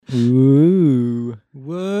Ooh.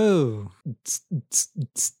 Whoa.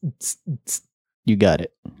 You got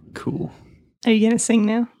it. Cool. Are you going to sing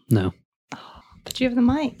now? No. But you have the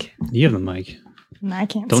mic. You have the mic. And I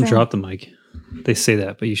can't Don't sing. drop the mic. They say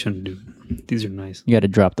that, but you shouldn't do it. These are nice. You got to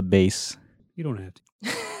drop the bass. You don't have to.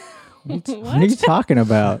 What are you talking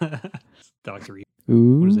about? Dr. E.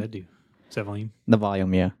 Ooh. What does that do? Is that volume? The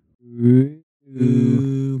volume, yeah.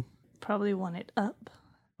 Ooh. Probably want it up.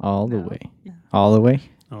 All the No. way. No. All the way?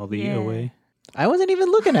 All the Yeah. away. I wasn't even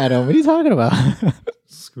looking at him. What are you talking about?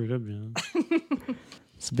 Screwed up, John.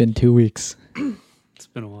 It's been 2 weeks. It's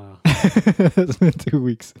been a while. It's been 2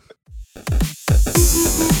 weeks.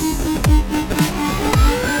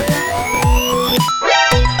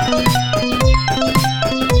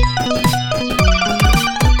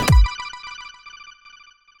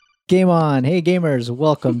 Game on. Hey, gamers.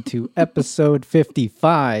 Welcome to episode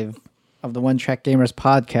 55 of the One Track Gamers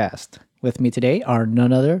podcast. With me today are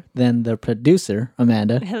none other than the producer,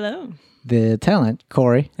 Amanda, Hello. the talent,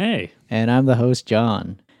 Corey, Hey. and I'm the host,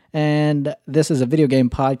 John. And this is a video game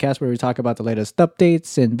podcast where we talk about the latest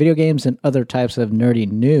updates in video games and other types of nerdy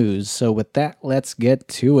news. So with that, let's get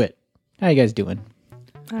to it. How you guys doing?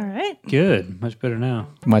 All right. Good. Much better now.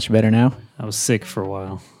 Much better now? I was sick for a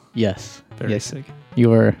while. Yes. Very yes. sick. You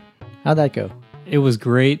were... How'd that go? It was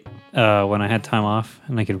great when I had time off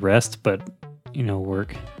and I could rest, but,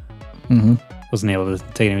 work. Mm-hmm. Wasn't able to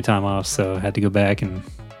take any time off, so I had to go back and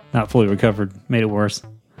not fully recovered. Made it worse.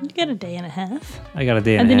 You got a day and a half. I got a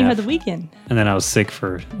day And and then a you half. had the weekend. And then I was sick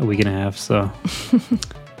for a week and a half, so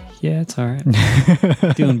yeah, it's all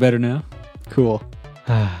right. Doing better now. Cool.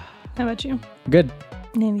 How about you? Good.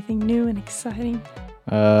 Anything new and exciting?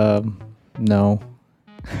 No.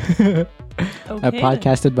 Okay. I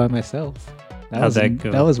podcasted by myself. How'd that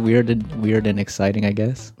go? That was weird and exciting, I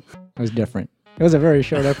guess. It was different. It was a very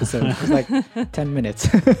short episode. It was like 10 minutes.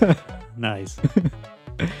 Nice.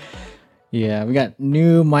 Yeah, we got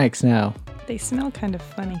new mics now. They smell kind of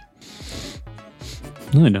funny.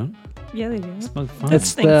 No, I don't. Yeah, they do. It smells fine. This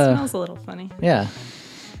It's thing the- smells a little funny. Yeah.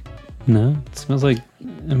 No, it smells like,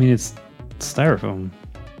 it's styrofoam.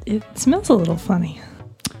 It smells a little funny.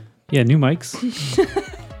 Yeah, new mics.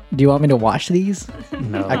 Do you want me to wash these?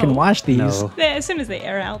 No. I can wash these. No, Yeah, as soon as they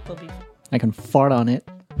air out, they'll be. I can fart on it.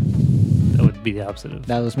 that would be the opposite of.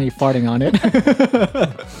 That was me farting on it.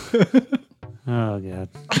 Oh god.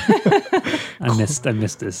 I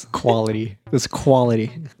missed this. Quality. This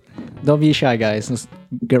quality. Don't be shy, guys. Let's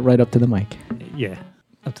get right up to the mic. Yeah.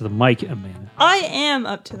 Up to the mic, Amanda. I am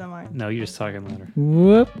up to the mark, No, you're just talking louder.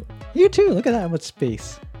 Whoop. You too. Look at that much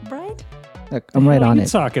space. right? Look, I'm right What on are you it.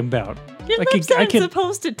 talking about? Your I lips could- I aren't could-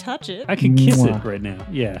 supposed to touch it. I can kiss Mwah. it right now.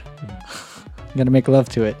 Yeah. I'm gonna make love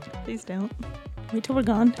to it. Please don't. Wait till we're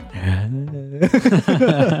gone.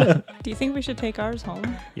 Do you think we should take ours home?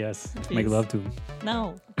 Yes. Please. Make love to him.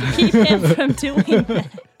 No. To keep him from doing that.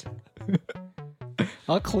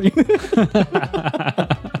 I'll clean.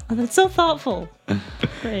 Oh, that's so thoughtful.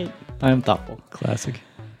 Great. I'm thoughtful. Classic.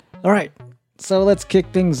 All right. So let's kick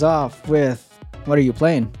things off with what are you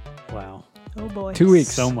playing? Wow. Oh boy. 2 weeks.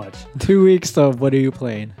 So much. 2 weeks of what are you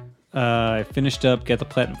playing? I finished up, got the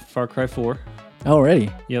platinum for Far Cry 4. Already.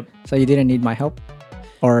 Yep. So you didn't need my help?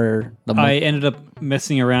 Or the I ended up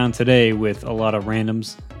messing around today with a lot of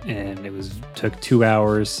randoms, and it took 2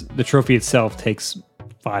 hours. The trophy itself takes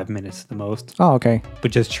 5 minutes at the most, Oh, okay.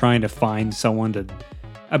 but just trying to find someone to...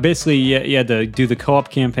 basically, you had to do the co-op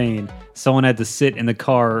campaign. Someone had to sit in the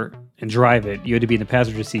car and drive it. You had to be in the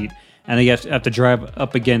passenger seat, and then you have to drive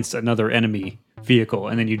up against another enemy vehicle,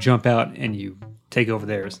 and then you jump out and you take over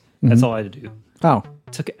theirs. That's all I had to do. Oh.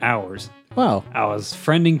 It took hours. Wow. I was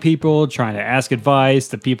friending people, trying to ask advice.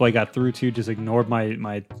 The people I got through to just ignored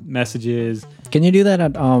my messages. Can you do that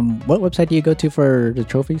at what website do you go to for the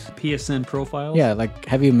trophies? PSN profiles. Yeah, like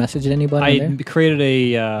have you messaged anybody I on there? created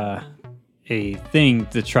a thing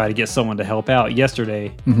to try to get someone to help out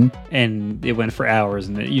yesterday, and it went for hours.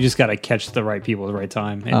 And you just got to catch the right people at the right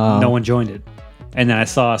time, and no one joined it. And then I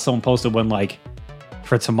saw someone posted one like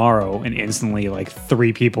for tomorrow, and instantly like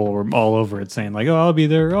 3 people were all over it saying like, "Oh, I'll be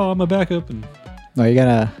there. Oh, I'm a backup." And No, you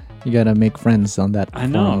gotta make friends on that I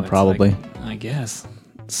know, forum, it's probably. like, I guess.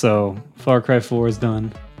 So Far Cry 4 is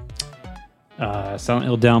done. Silent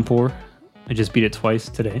Hill Downpour. I just beat it twice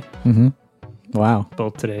today. Mm-hmm. Wow.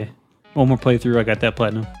 Both today. One more playthrough. I got that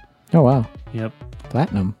platinum. Oh wow. Yep,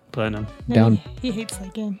 Platinum. platinum. Down. He hates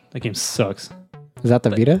that game. That game sucks. Is that the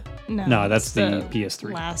Vita? No, that's it's the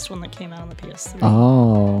PS3. last one that came out on the PS3.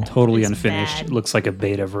 Oh. Totally It's unfinished. bad. Looks like a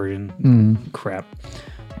beta version. Mm. Crap.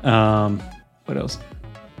 What else?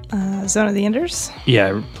 Zone of the Enders.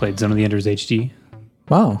 Yeah, I played Zone of the Enders HD.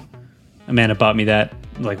 Wow. Amanda bought me that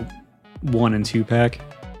like 1 and 2 pack.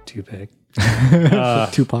 2-pack.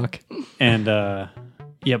 Tupac. And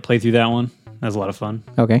yeah, played through that one. That was a lot of fun.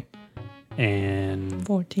 Okay. And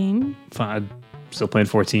 14. still playing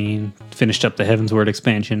 14. Finished up the Heavensward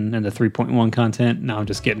expansion and the 3.1 content. Now I'm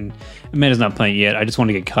just getting... Amanda's not playing yet. I just want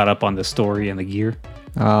to get caught up on the story and the gear.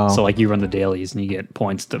 Oh. So like you run the dailies and you get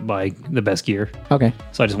points to buy the best gear. Okay.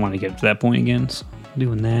 So I just want to get to that point again. So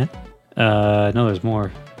doing that. No, there's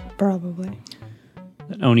more. Probably.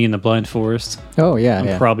 Oni in the Blind Forest. Oh, yeah, I'm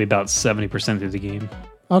yeah. probably about 70% through the game.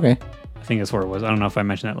 Okay. I think that's where it was. I don't know if I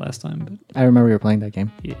mentioned that last time, but I remember you were playing that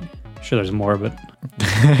game. yeah. Sure there's more, but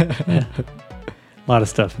yeah. A lot of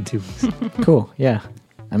stuff in 2 weeks. Cool. Yeah.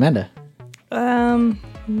 Amanda.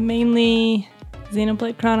 Mainly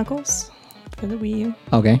Xenoblade Chronicles for the Wii U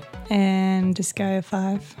Okay. and Disgaea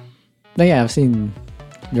 5. No, yeah, I've seen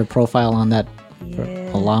your profile on that for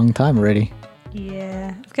a long time already.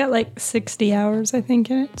 Yeah, I've got like 60 hours, I think,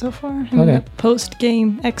 in it so far. Okay.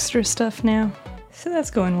 Post-game extra stuff now. So that's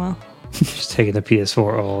going well. Just taking the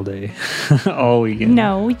PS4 all day. All weekend.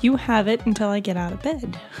 No, you have it until I get out of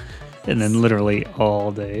bed. And then literally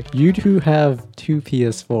all day. You two have 2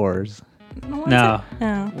 PS4s. No.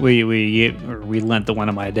 No. We lent the one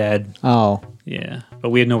of my dad. Oh. Yeah. But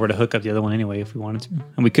we had nowhere to hook up the other one anyway if we wanted to.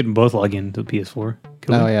 And we couldn't both log into the PS4. Could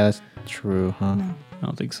we? Oh, yeah, that's true, huh? No. I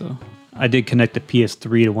don't think so. I did connect the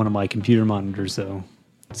PS3 to one of my computer monitors, though.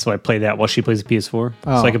 So I play that while she plays the PS4.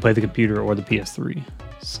 Oh. So I could play the computer or the PS3.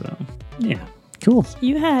 So, yeah. Cool.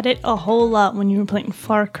 You had it a whole lot when you were playing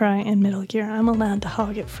Far Cry and Metal Gear. I'm allowed to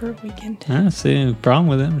hog it for a weekend. I don't see a problem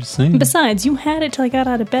with it. I'm just saying. Besides, you had it till I got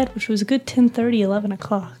out of bed, which was a good 10:30, 11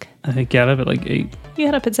 o'clock. I got up at like 8. You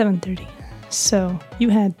got up at 7:30. So you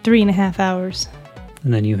had 3.5 hours.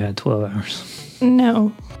 And then you had 12 hours.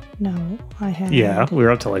 No, I had. Yeah, we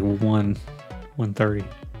were up to like 1:30.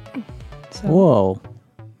 So, Whoa.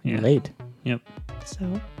 Yeah. Late. Yep.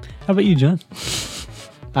 So How about you, John?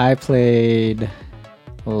 I played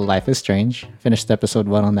Life is Strange. Finished episode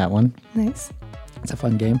 1 on that one. nice. It's a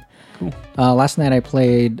fun game. Cool. Last night I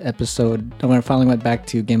played I finally went back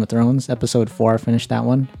to Game of Thrones. Episode 4, I finished that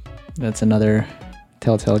one. That's another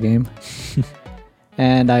Telltale game.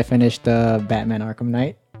 And I finished Batman Arkham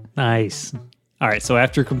Knight. Nice. All right, so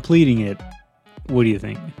after completing it, what do you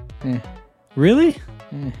think? Eh. Really?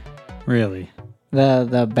 Eh. Really? The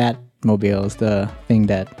Batmobile is the thing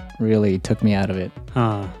that really took me out of it.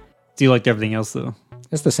 Huh. Do you like everything else, though?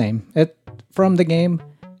 It's the same. From the game,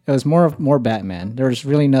 it was more Batman. There was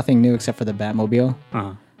really nothing new except for the Batmobile.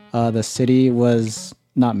 Uh-huh. The city was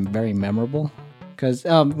not very memorable because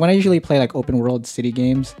when I usually play like open world city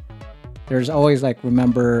games, there's always like I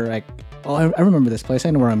remember this place.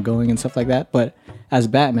 I know where I'm going and stuff like that. But as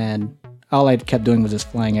Batman, all I kept doing was just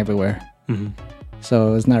flying everywhere. Mm-hmm. So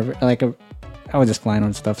it was not like I was just flying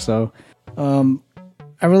on stuff. So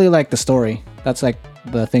I really like the story. That's like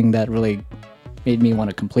the thing that really made me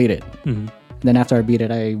want to complete it. Mm-hmm. Then after I beat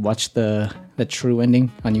it, I watched the true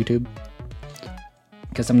ending on YouTube.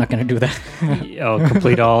 Because I'm not going to do that. Oh,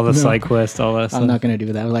 complete all the side quests, all that stuff. I'm not going to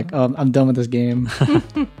do that. I'm like, I'm done with this game.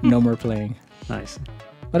 No more playing. Nice.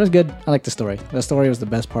 But it was good. I like the story. The story was the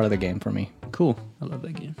best part of the game for me. Cool. I love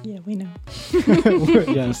that game. Yeah, we know.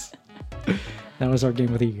 Yes. That was our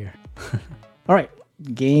game of the year. All right.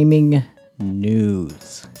 Gaming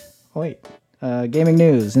news. Oh, wait. Gaming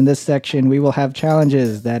news. In this section, we will have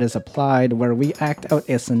challenges that is applied where we act out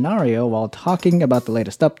a scenario while talking about the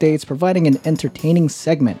latest updates, providing an entertaining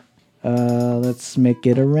segment. Let's make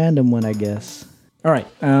it a random one, I guess. All right.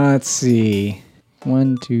 Let's see.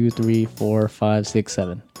 1, 2, 3, 4, 5, 6,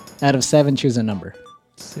 7. Out of 7, choose a number.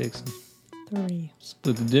 6. 3.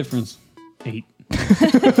 Split the difference. 8.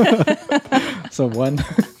 So 1.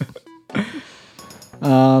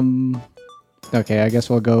 Okay, I guess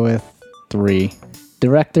we'll go with 3.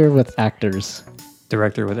 Director with actors.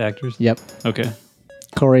 Director with actors? Yep. Okay.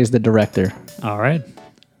 Corey's the director. All right.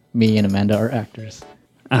 Me and Amanda are actors.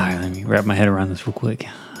 All right, let me wrap my head around this real quick.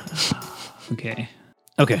 Okay.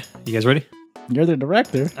 Okay, you guys ready? You're the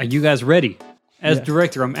director. Are you guys ready? As Yeah.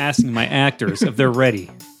 director, I'm asking my actors if they're ready.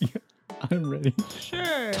 I'm ready.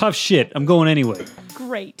 Sure. Tough shit. I'm going anyway.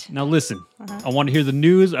 Great. Now listen, I want to hear the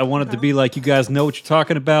news. I want it to be like you guys know what you're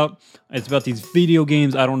talking about. It's about these video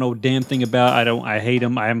games I don't know a damn thing about. I hate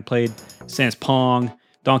them. I haven't played since Pong,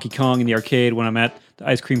 Donkey Kong in the arcade when I'm at the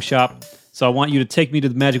ice cream shop. So I want you to take me to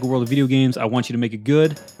the magical world of video games. I want you to make it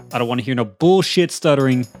good. I don't want to hear no bullshit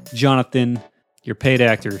stuttering. Jonathan, you're paid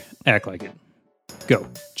actor. Act like it. Go,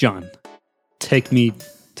 John. Take me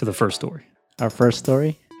to the first story. Our first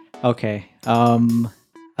story? Okay. How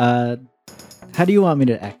do you want me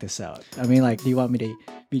to act this out? I mean, like, do you want me to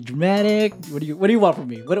Be dramatic. What do you want from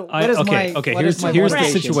me? What is okay, my okay. what Here's is my the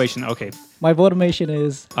motivation? situation. Okay, My motivation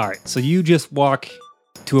is all right. So you just walk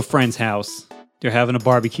to a friend's house. They're having a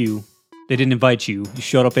barbecue. They didn't invite you. You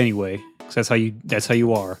showed up anyway. 'Cause that's how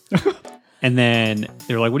you are. And then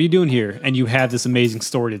they're like, "What are you doing here?" And you have this amazing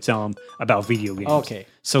story to tell them about video games. okay.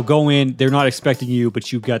 So go in. They're not expecting you,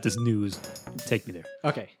 but you've got this news. Take me there.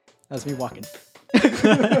 Okay, that's me walking.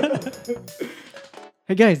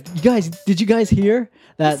 Hey guys, did you guys hear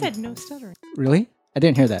I that? said no stuttering. Really? I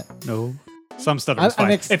didn't hear that. No, some stuff is I'm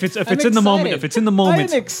fine. If it's in the moment, if it's in the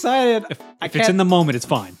moment, I'm excited. if it's in the moment, it's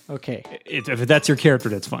fine. Okay, If that's your character,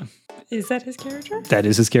 that's fine. Is that his character? That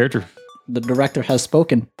is his character. the director has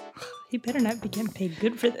spoken. He better not be getting paid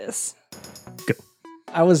good for this. Go.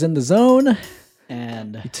 I was in the zone,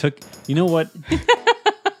 and You know what?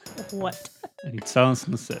 What? I need silence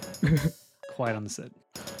on the set. Quiet on the set.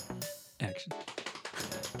 Action.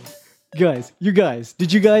 you guys,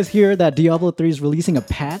 did you guys hear that Diablo 3 is releasing a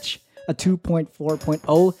patch, a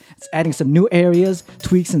 2.4.0? It's adding some new areas,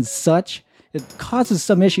 tweaks, and such. It causes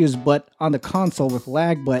some issues, but on the console with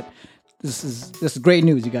lag. But this is great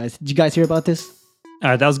news, you guys. Did you guys hear about this? All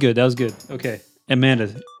right, that was good. Okay, Amanda,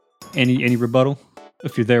 any rebuttal?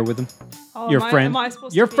 If you're there with him, Oh, your friend, Am I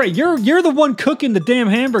supposed your to friend, you're the one cooking the damn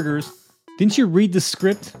hamburgers. Didn't you read the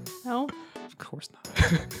script? No. Of course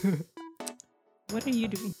not. What are you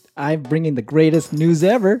doing? I'm bringing the greatest news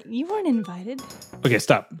ever. You weren't invited. Okay,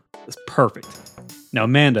 stop. That's perfect. Now,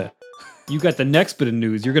 Amanda, you got the next bit of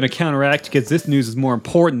news. You're going to counteract because this news is more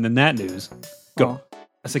important than that news. Go. Oh.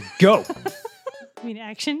 I said, go. You mean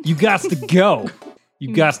action? You got to go.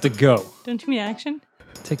 You got to go. Don't you mean action?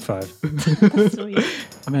 Take 5. Sweet.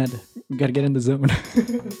 Amanda, we gotta get in the zone.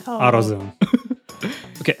 Oh. AutoZone.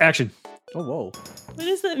 Okay, action. Oh, whoa. What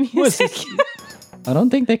is that What's music? this? I don't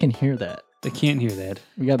think they can hear that. They can't hear that.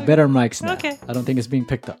 We got better mics now. Okay. I don't think it's being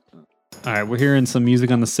picked up. All right, we're hearing some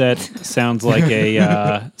music on the set. Sounds like a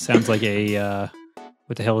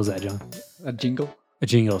what the hell is that, John? A jingle? A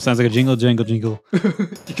jingle. Sounds like a jingle. Jingle, jingle.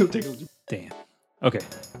 Damn. Okay,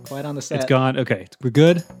 Quiet on the set. it's gone. Okay, we're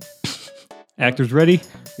good. Actors ready?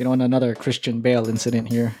 We don't want another Christian Bale incident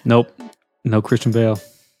here. Nope. No Christian Bale.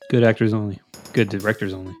 Good actors only. Good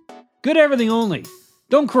directors only. Good everything only.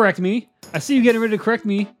 Don't correct me. I see you getting ready to correct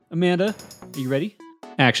me, Amanda. Are you ready?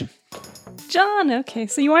 Action. John, okay.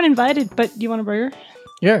 So you aren't invited, but you want a burger?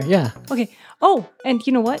 Yeah. Okay. Oh, and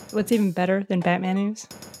you know what? What's even better than Batman news?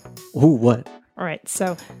 Ooh, what? All right.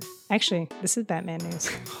 So actually, this is Batman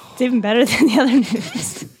news. It's even better than the other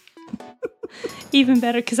news. Even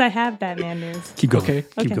better because I have Batman news. Keep going. Okay.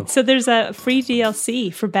 Keep going. So there's a free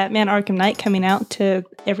DLC for Batman Arkham Knight coming out to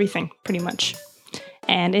everything, pretty much.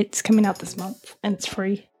 And it's coming out this month, and it's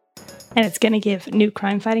free. And it's going to give new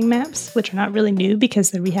crime-fighting maps, which are not really new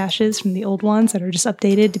because they're rehashes from the old ones that are just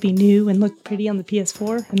updated to be new and look pretty on the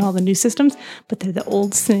PS4 and all the new systems. But they're the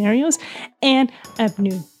old scenarios. And I have a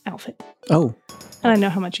new outfit. Oh, And I know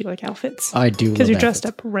how much you like outfits. I do. Because you're dressed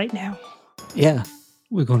up right now. Yeah.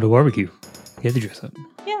 We're going to a barbecue. You have to dress up.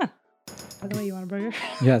 Yeah. By the way, you want a burger?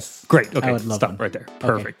 Yes. Great. Okay. I would love Stop one. right there.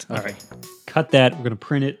 Perfect. Okay. All right. Cut that. We're going to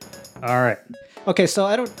print it. All right. Okay, so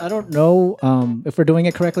I don't know if we're doing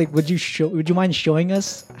it correctly. Would you mind showing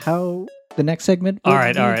us how the next segment? All would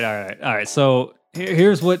right. be? All right. So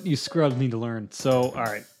here's what you scrubs need to learn. So, all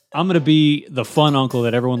right. I'm going to be the fun uncle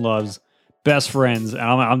that everyone loves. Best friends. And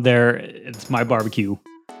I'm there. It's my barbecue.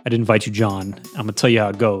 I didn't invite you, John. I'm going to tell you how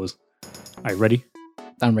it goes. All right. Ready?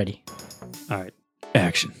 I'm ready. All right.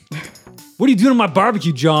 Action. What are you doing on my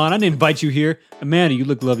barbecue, John? I didn't invite you here. Amanda, you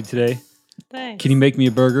look lovely today. Thanks. Can you make me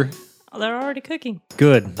a burger? Oh, they're already cooking.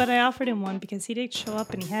 Good. But I offered him one because he did show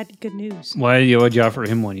up and he had good news. Why'd you offer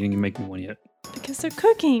him one? You didn't make me one yet. Because they're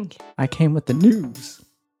cooking. I came with the news.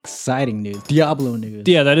 Exciting news. Diablo news.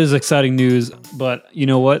 Yeah, that is exciting news. But you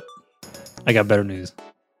know what? I got better news.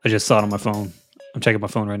 I just saw it on my phone. I'm checking my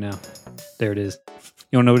phone right now. There it is.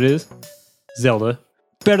 You want to know what it is? Zelda.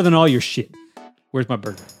 Better than all your shit. Where's my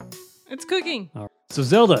burger? It's cooking. All right. So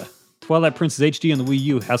Zelda, Twilight Princess HD on the Wii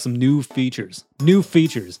U has some new features. New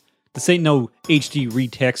features. This ain't no HD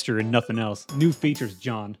retexture and nothing else. New features,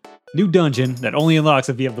 John. New dungeon that only unlocks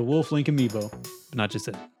if you have the Wolf Link amiibo. But not just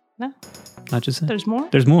it. No, Not just it. there's more?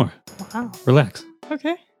 There's more. Wow. Relax.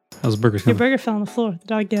 Okay. How's the burgers Your coming? burger fell on the floor. The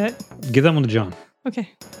dog get it. Give that one to John. Okay.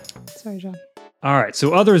 Sorry, John. All right,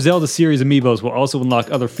 so other Zelda series amiibos will also unlock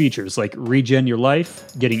other features like regen your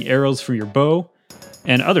life, getting arrows for your bow,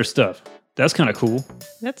 and other stuff. That's kind of cool.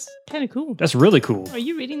 That's kind of cool. That's really cool. Are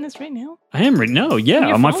you reading this right now? I am reading. No, yeah,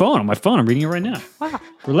 your on my phone? phone. On my phone, I'm reading it right now. Wow.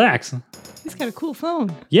 Relax. He's got a cool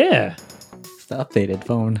phone. Yeah, It's the updated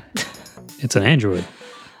phone. it's an Android.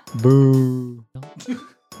 Boo.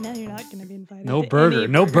 Now you're not going to be invited. No to burger. any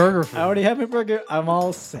No burger. For I already have my burger. I'm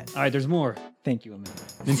all set. All right, there's more. Thank you, Amanda.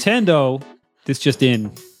 Nintendo, this just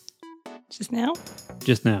in, Just now?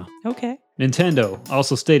 just now. Okay. Nintendo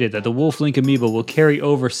also stated that the Wolf Link amiibo will carry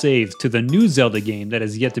over saves to the new Zelda game that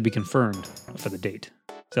is yet to be confirmed for the date.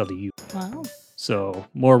 Zelda U. Wow. So,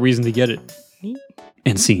 more reason to get it. Neat.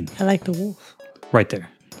 And seen. I like the wolf. Right there.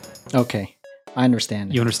 Okay. I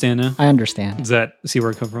understand. You understand now? I understand. Does that see where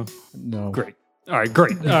it come from? No. Great. All right,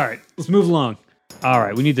 great. All right, let's move along. All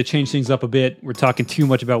right, we need to change things up a bit. We're talking too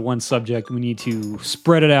much about one subject. We need to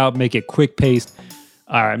spread it out, make it quick paced.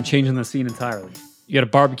 All right, I'm changing the scene entirely. You got a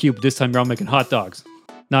barbecue, but this time you're all making hot dogs,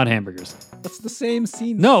 not hamburgers. That's the same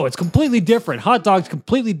scene. No, it's completely different. Hot dogs,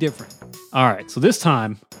 completely different. All right, so this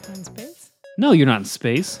time, In space? no, you're not in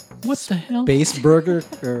space. What the hell? Base burger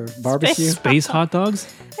or barbecue. Space hot dogs?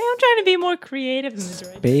 Hey, I'm trying to be more creative in this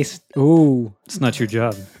direction. Base. Ooh. It's not your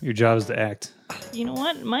job. Your job is to act. You know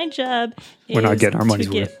what? My job is We're not getting our money's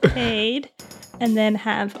to get paid and then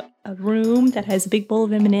have a room that has a big bowl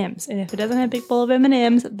of M&Ms. And if it doesn't have a big bowl of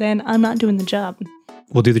M&Ms, then I'm not doing the job.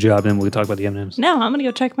 We'll do the job, then we'll talk about the M&Ms. No, I'm going to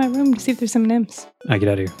go check my room to see if there's M&Ms. I get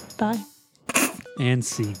out of here. Bye. And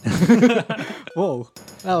scene. Whoa.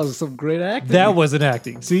 That was some great acting. That wasn't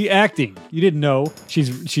acting. See, acting. You didn't know.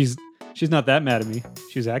 She's not that mad at me.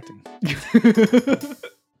 She was acting.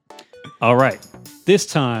 All right. This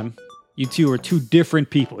time, you two are two different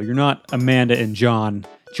people. You're not Amanda and John.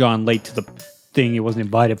 John late to the thing he wasn't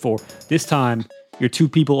invited for. This time, you're two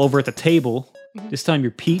people over at the table. This time,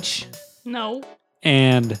 you're Peach No,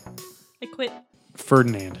 and I quit.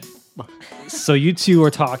 Ferdinand. So you two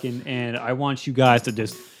are talking, and I want you guys to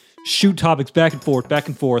just shoot topics back and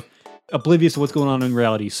forth, oblivious to what's going on in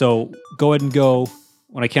reality. So go ahead and go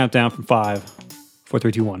when I count down from 5, 4,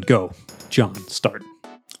 3, 2, 1. Go. John, start.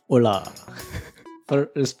 Hola.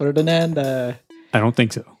 Is Ferdinand? I don't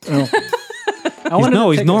think so. Oh.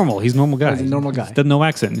 He's normal. He's a normal guy. He's a normal guy. He doesn't know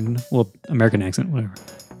accent. Well, American accent, whatever.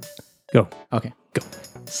 Go. Okay. Go.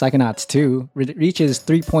 Psychonauts 2 reaches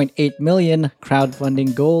 3.8 million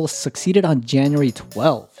crowdfunding goal, succeeded on January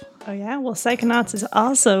 12th. Oh, yeah? Well, Psychonauts is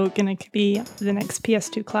also going to be the next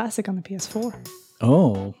PS2 classic on the PS4.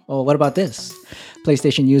 Oh, what about this?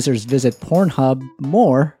 PlayStation users visit Pornhub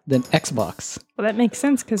more than Xbox. Well, that makes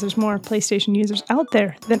sense because there's more PlayStation users out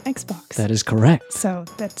there than Xbox. That is correct. So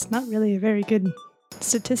that's not really a very good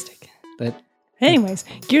statistic. That Anyways,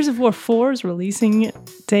 Gears of War 4's releasing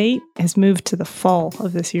date has moved to the fall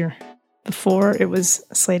of this year. Before, it was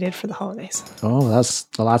slated for the holidays. that's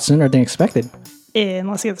a lot sooner than expected.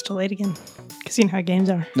 Unless it gets delayed again. Because you know how games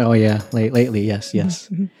are. Oh yeah, lately, yes.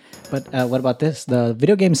 Mm-hmm. But what about this? The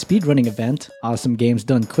video game speedrunning event, Awesome Games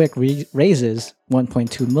Done Quick, raises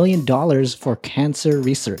 $1.2 million for cancer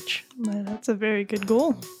research. Well, that's a very good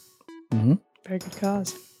goal. Mm-hmm. Very good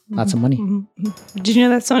cause. Lots of money. Mm-hmm. Did you know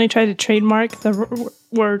that Sony tried to trademark the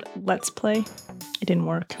word "Let's Play"? It didn't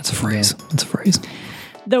work. That's a phrase. That's a phrase.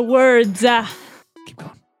 The words. Keep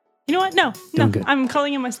going. You know what? No. Doing good. I'm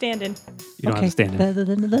calling him my stand-in. You don't have to stand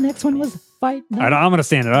in. The next one was fight. All right, I'm going to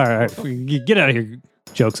stand it. All right. Get out of here.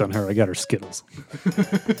 Joke's on her. I got her Skittles.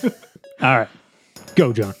 All right.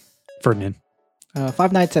 Go, John. Ferdinand.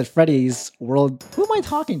 Five Nights at Freddy's World. Who am I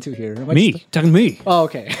talking to here? Me. Talking to me. Oh,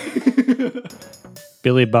 okay.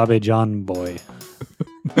 Billy Bobby John Boy.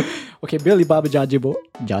 Okay, Billy Bobby Jaji Boy.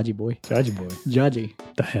 Judgy Boy. Jaji.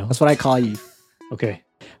 The hell? That's what I call you. Okay.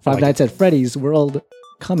 Five Nights at Freddy's World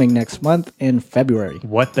coming next month in February.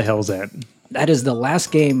 What the hell's that? That is the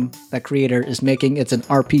last game that creator is making. It's an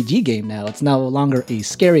RPG game now. It's no longer a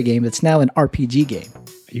scary game. It's now an RPG game.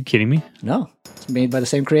 Are you kidding me? No, it's made by the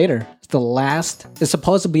same creator. It's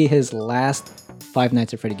supposed to be his last Five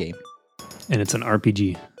Nights at Freddy game. And it's an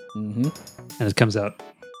RPG. Mm-hmm. And it comes out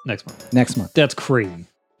next month. Next month. That's crazy.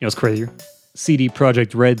 You know what's crazier? CD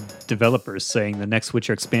Projekt Red developers saying the next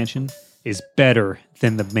Witcher expansion is better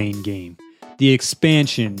than the main game. The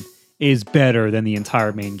expansion is better than the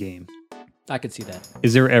entire main game. I could see that.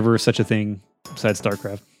 Is there ever such a thing besides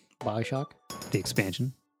StarCraft? Bioshock? The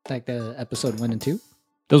expansion? Like the episode 1 and 2?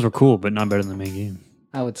 Those were cool, but not better than the main game.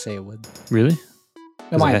 I would say it would. Really?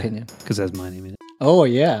 In my opinion. Because that's my name in it. Oh,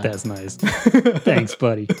 yeah. That's nice. Thanks,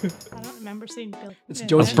 buddy. I don't remember seeing Bill. It's I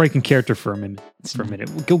Joe- was breaking character for a minute.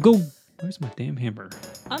 Go. Where's my damn hamburger?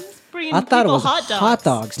 I'm just bringing I thought it people was hot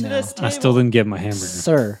dogs to now. this I table. still didn't get my hamburger.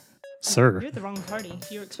 Sir, Sir. You're at the wrong party.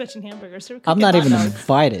 You were expecting hamburgers. So I'm not even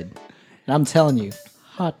invited. And I'm telling you,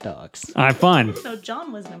 hot dogs. All right, fine. No,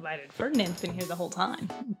 John wasn't invited. Ferdinand's been here the whole time.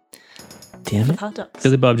 Damn With it. hot dogs.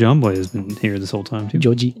 Billy Bob John Boy has been here this whole time, too.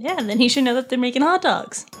 Joji. Yeah, and then he should know that they're making hot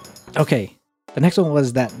dogs. Okay. The next one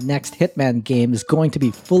was that next Hitman game is going to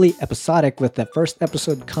be fully episodic with the first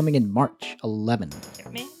episode coming in March 11.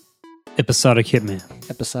 Hitman? Episodic Hitman.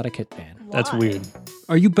 Episodic Hitman. That's Why? weird.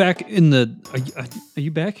 Are you back in the? Are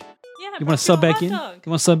you back? Yeah, You want to sub back in? You want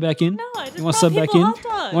to sub back in? No, I just You want to brought sub back people in? hot You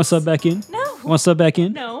dogs. want to sub back in? No. You want to sub back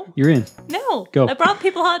in? No. You're in. No. Go. I brought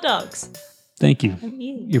people hot dogs. Thank you. I'm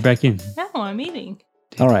eating. You're back in. No, I'm eating.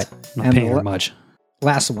 All right. I'm not And paying her la- much.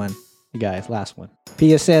 Last one, you guys, last one.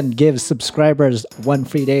 PSN gives subscribers 1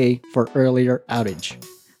 free day for earlier outage.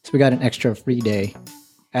 So we got an extra free day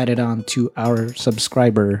added on to our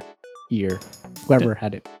subscriber year. Whoever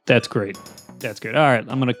had it. That's great. That's good. All right,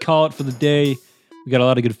 I'm gonna call it for the day. We got a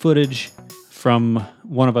lot of good footage from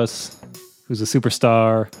one of us who's a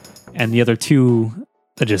superstar, and the other two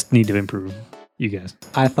that just need to improve. You guys,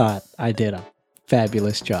 I thought I did a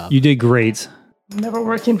fabulous job. you did great. I'm never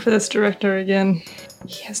working for this director again.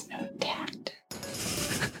 He has no tact.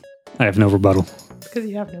 I have no rebuttal. Because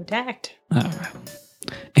you have no tact. All right.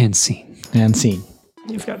 And scene. And scene.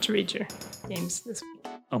 You've got to read your games this week.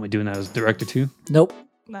 Oh, am I doing that as director too? Nope.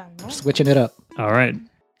 No. Switching it up. All right.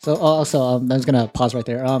 So also, I was gonna pause right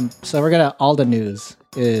there. So we're gonna all the news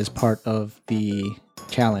is part of the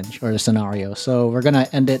challenge or the scenario. So we're gonna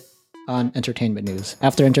end it on entertainment news.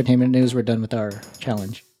 After entertainment news, we're done with our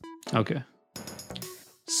challenge. Okay.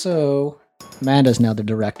 So Amanda's now the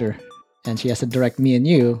director, and she has to direct me and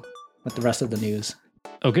you with the rest of the news.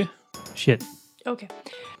 Okay. Shit. Okay.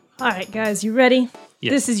 All right, guys, you ready?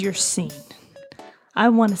 Yes. This is your scene. I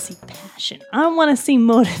want to see passion. I want to see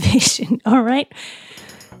motivation. All right?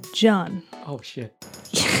 John, Oh shit!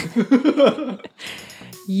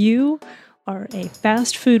 you are a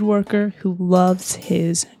fast food worker who loves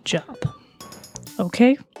his job.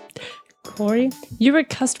 Okay? Corey, you're a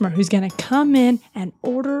customer who's going to come in and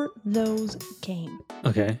order those games.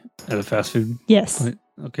 Okay. At a fast food. Yes.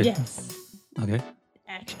 Okay. Yes. Okay.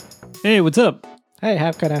 Action. Hey, what's up? Hey,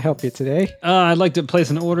 how can I help you today? I'd like to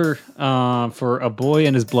place an order for A Boy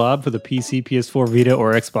and His Blob for the PC, PS4, Vita,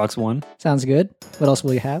 or Xbox One. Sounds good. What else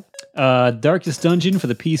will you have? Darkest Dungeon for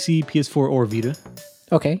the PC, PS4, or Vita.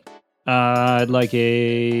 Okay. I'd like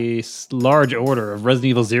a large order of Resident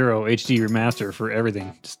Evil 0 HD remaster for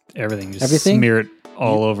everything. Just everything. Just Everything? smear it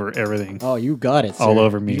all over everything. Oh, you got it. all sir.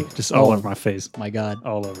 over me. You- Just all oh, over my face. My God,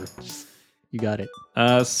 All over. you got it.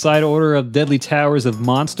 Side order of Deadly Towers of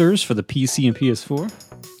Monsters for the PC and PS4.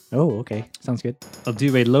 Oh, okay. Sounds good. I'll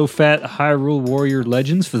do a low-fat Hyrule Warrior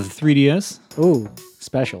Legends for the 3DS. Oh,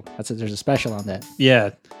 special. There's a special on that. Yeah,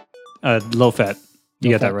 low-fat. You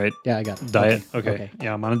got that right. Yeah, I got it. Diet? Okay.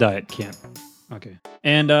 Yeah, I'm on a diet. Can't. Okay.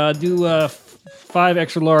 And do 5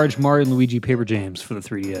 extra large Mario and Luigi Paper Jams for the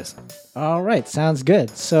 3DS. All right, sounds good.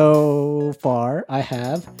 So far, I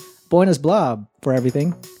have Bonus Blob for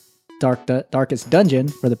everything, Darkest Dungeon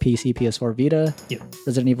for the PC, PS4, Vita, Yep.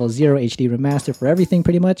 Resident Evil 0 HD Remaster for everything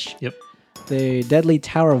pretty much, Yep. the Deadly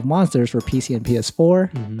Tower of Monsters for PC and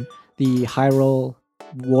PS4, Mm-hmm. the Hyrule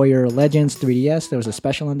Warrior Legends 3DS. There was a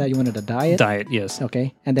special on that. You wanted a diet? Diet, yes.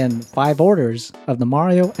 Okay. And then 5 orders of the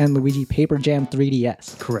Mario and Luigi Paper Jam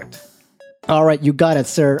 3DS. Correct. All right, you got it,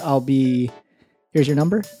 sir. Here's your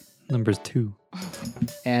number. Number's 2.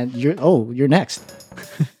 And you're next.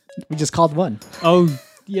 We just called one. Oh,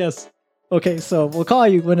 yes. Okay, so we'll call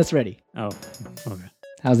you when it's ready. Oh, okay.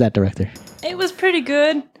 How's that, director? It was pretty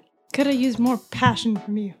good. Could have used more passion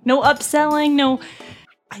from you. No upselling, no.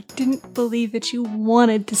 I didn't believe that you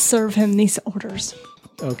wanted to serve him these orders.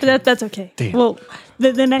 Okay. But that's okay. Damn. Well,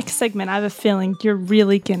 the next segment, I have a feeling you're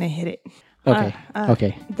really going to hit it. Okay.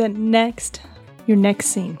 Okay. Your next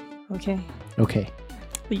scene, okay? Okay.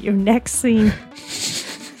 Your next scene.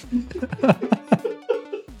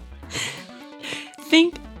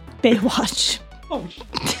 Think Baywatch. Oh,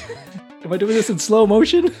 am I doing this in slow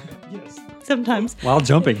motion? Yes. Sometimes. While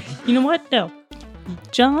jumping. You know what? No.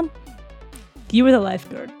 John, you were the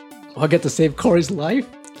lifeguard. I'll get to save Corey's life?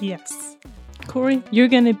 Yes. Corey, you're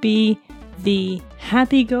going to be the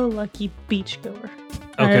happy-go-lucky beachgoer.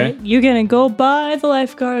 All Okay. right? You're going to go by the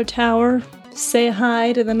lifeguard tower, say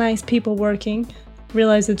hi to the nice people working,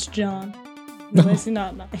 realize it's John, realize he's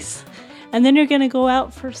not nice. And then you're going to go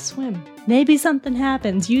out for a swim. Maybe something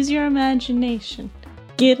happens. Use your imagination.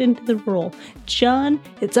 Get into the role. John,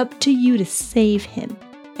 it's up to you to save him.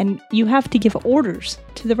 And you have to give orders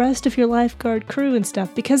to the rest of your lifeguard crew and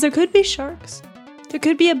stuff because there could be sharks. There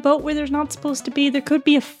could be a boat where there's not supposed to be. There could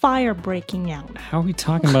be a fire breaking out. How are we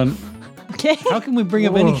talking about... Okay? How can we bring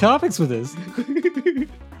up any Whoa. topics with this?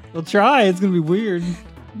 We'll try. It's going to be weird.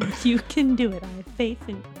 You can do it. I have faith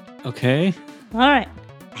in you. Okay. All right.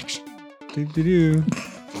 Action. Do-do-do.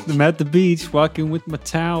 I'm at the beach walking with my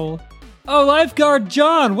towel. Oh, lifeguard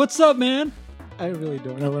John, what's up, man? I really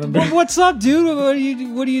don't know what I'm doing. What's up, dude? What are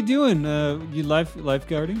you doing? You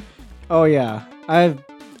lifeguarding? Oh yeah, I've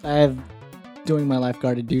doing my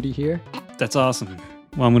lifeguarded duty here. That's awesome.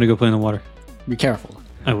 Well, I'm gonna go play in the water. Be careful.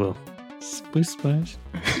 I will. Splish splash.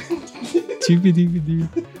 Doobie-doobie-doo.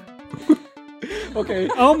 Okay.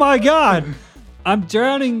 Oh my god! I'm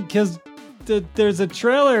drowning because there's a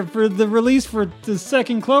trailer for the release for the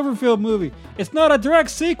second Cloverfield movie. It's not a direct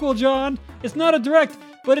sequel, John. It's not a direct,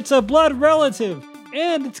 but it's a blood relative.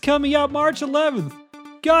 And it's coming out March 11th.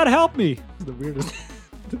 God help me. The weirdest.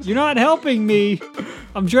 You're not helping me.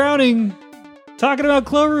 I'm drowning. Talking about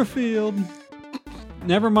Cloverfield.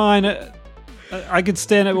 Never mind. I could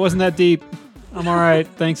stand it. It wasn't that deep. I'm all right.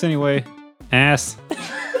 Thanks anyway. Ass.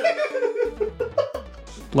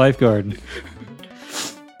 Lifeguard.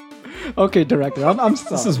 Okay, director. I'm sorry.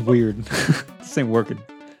 This is weird. This ain't working.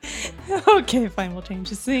 Okay, fine. We'll change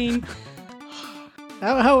the scene.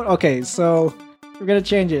 How? Okay, so we're gonna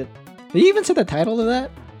change it. Did you even say the title of that?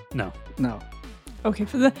 No. No. Okay,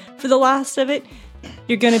 for the last of it,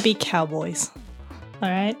 you're gonna be cowboys. All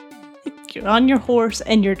right. You're on your horse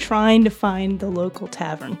and you're trying to find the local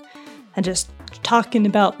tavern, and just talking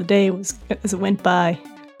about the day as it went by,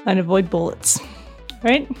 and avoid bullets.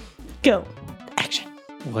 Right? Go. Action.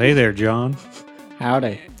 Well, hey there, John.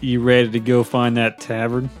 Howdy. You ready to go find that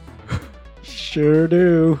tavern? Sure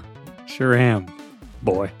do. Sure am,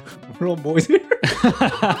 boy. We're all boys here.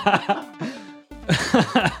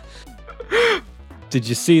 Did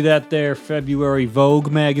you see that there February Vogue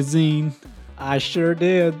magazine? I sure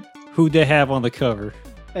did. Who'd they have on the cover?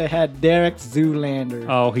 It had Derek Zoolander.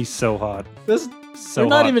 Oh, he's so hot. This So we're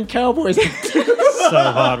not hot. even cowboys. So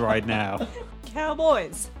hot right now.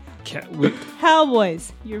 Cowboys. Ca-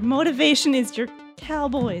 Cowboys. Your motivation is your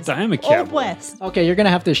cowboys. I am a cowboy. Old West. Okay, you're gonna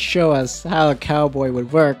have to show us how a cowboy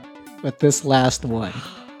would work with this last one.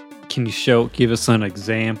 Can you give us an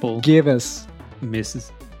example, Give us.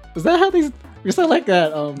 Mrs. Is that how these? You sound like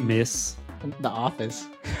that. Miss? The Office.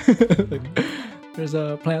 Like, there's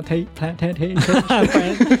a plantation. Plantation.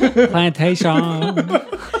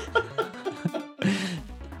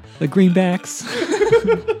 The greenbacks.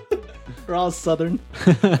 We're all Southern.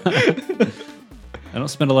 I don't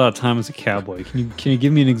spend a lot of time as a cowboy. Can you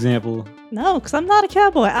give me an example? No, because I'm not a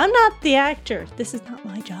cowboy. I'm not the actor. This is not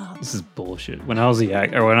my job. This is bullshit. When I was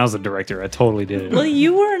the director, I totally did it. Well,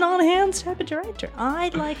 you were an on-hands type of director.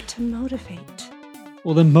 I'd like to motivate,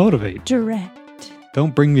 Well, then motivate. direct.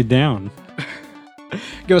 Don't bring me down.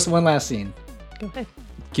 Give us one last scene. Go ahead.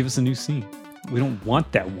 Give us a new scene. We don't want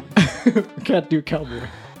that one. We can't do cowboy.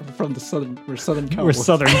 We're from the Southern. We're Southern cowboys. We're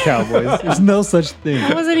Southern cowboys. There's no such thing.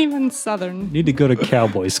 I wasn't even Southern. Need to go to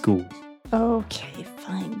cowboy school. Okay,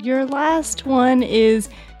 fine. Your last one is,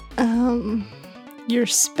 your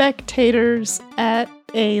spectators at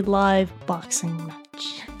a live boxing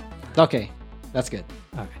match. Okay, that's good.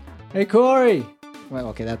 All right. Hey, Corey. Well,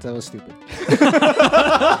 okay, that was stupid.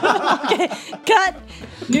 Okay, cut.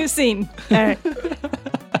 New scene. All right.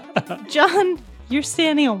 John, you're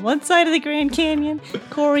standing on one side of the Grand Canyon.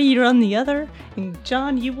 Corey, you're on the other. And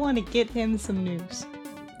John, you want to get him some news.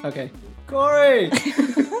 Okay. Corey!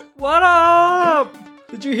 What up?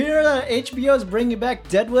 Did you hear that HBO is bringing back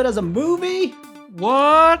Deadwood as a movie?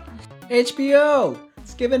 What? HBO!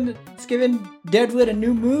 It's giving Deadwood a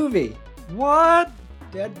new movie. What?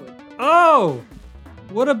 Deadwood. Oh,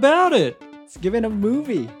 what about it? It's giving a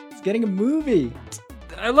movie. It's getting a movie.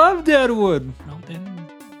 I love Deadwood. No,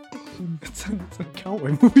 It's a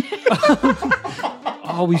cowboy movie.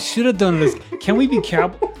 Oh, we should have done this. Can we be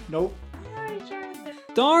cowboy? Nope.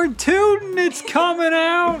 Darn tootin', it's coming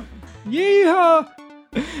out. Yeehaw.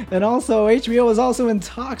 And also, HBO is also in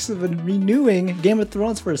talks of renewing Game of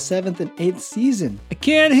Thrones for a 7th and 8th season. I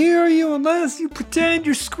can't hear you unless you pretend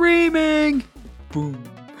you're screaming. Boom.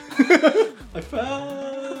 I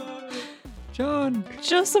found. John.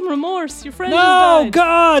 Show some remorse. Your friend No, has died.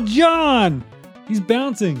 God, John. He's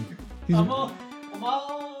bouncing. I'm all.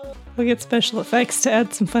 We'll get special effects to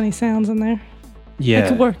add some funny sounds in there. Yeah. That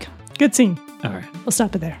could work. Good scene. All right. We'll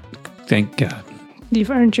stop it there. Thank God.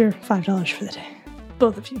 You've earned your $5 for the day.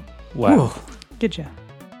 Both of you. Wow. Whew. Good job.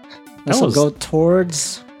 This will was- go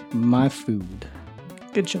towards my food.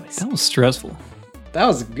 Good choice. That was stressful. That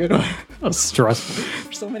was a good one. That was stressful.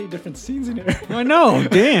 There's so many different scenes in here. I know.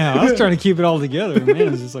 Damn. I was trying to keep it all together.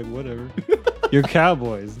 Man, it's just like, whatever. You're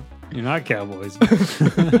cowboys. You're not cowboys.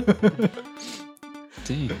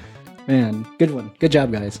 Dang. Man, good one. Good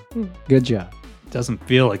job, guys. Good job. Doesn't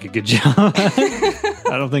feel like a good job. I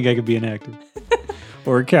don't think I could be an actor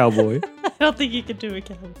or a cowboy. I don't think you could do a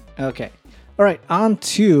cowboy. Okay. All right, on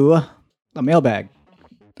to the mailbag.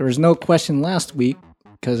 There was no question last week,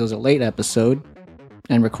 because it was a late episode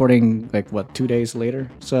and recording 2 days later.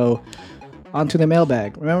 So on to the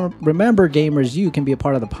mailbag. Remember, gamers, you can be a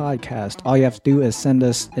part of the podcast. All you have to do is send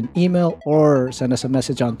us an email or send us a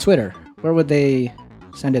message on Twitter. Where would they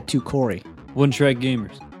send it to, Corey? One Track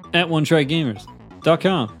Gamers at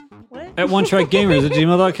onetrackgamers.com. What? At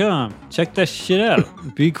onetrackgamers@gmail.com. Check that shit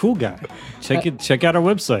out. Be a cool guy. Check out our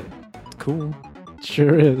website. It's cool.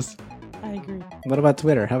 Sure is. I agree. What about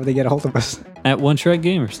Twitter? How would they get a hold of us? At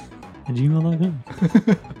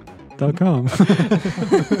onetrackgamers@gmail.com.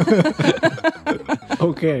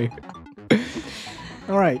 Okay.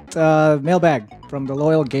 All right. Mailbag from the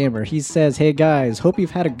Loyal Gamer. He says, "Hey guys, hope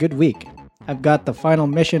you've had a good week. I've got the final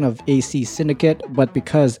mission of AC Syndicate, but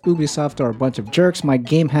because Ubisoft are a bunch of jerks, my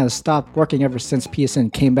game has stopped working ever since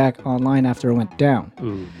PSN came back online after it went down.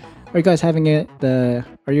 Ooh. Are you guys having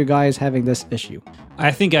this issue?"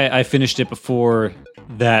 I think I finished it before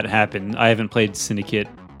that happened. I haven't played Syndicate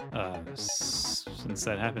since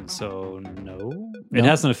that happened, so no. It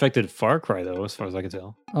hasn't affected Far Cry, though, as far as I can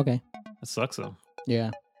tell. Okay. That sucks, though. Yeah.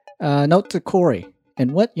 Note to Corey.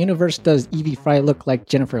 In what universe does Evie Fry look like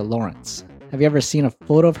Jennifer Lawrence? Have you ever seen a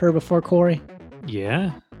photo of her before, Corey?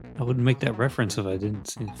 Yeah. I wouldn't make that reference if I didn't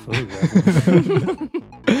see the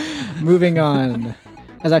photograph. Moving on.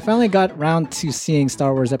 As I finally got round to seeing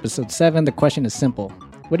Star Wars Episode 7, the question is simple.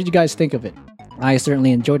 What did you guys think of it? I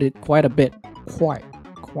certainly enjoyed it quite a bit. Quite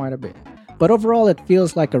a bit. But overall, it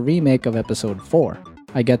feels like a remake of Episode 4.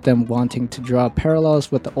 I get them wanting to draw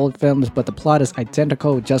parallels with the old films, but the plot is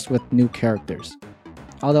identical, just with new characters.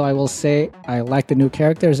 Although I will say, I like the new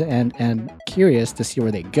characters and am curious to see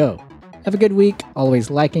where they go. Have a good week.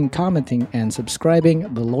 Always liking, commenting, and subscribing.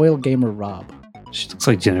 The Loyal Gamer Rob. She looks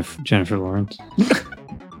like Jennifer Lawrence.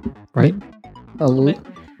 Right?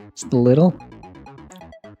 Just a little.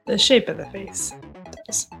 The shape of the face.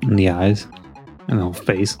 And the eyes. And the whole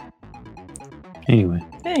face. Anyway.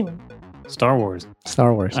 Star Wars.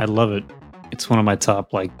 I love it. It's one of my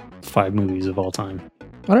top 5 movies of all time.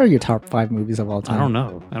 What are your top 5 movies of all time? I don't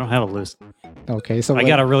know. I don't have a list. Okay, so I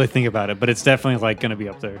gotta really think about it, but it's definitely going to be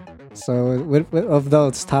up there. So, of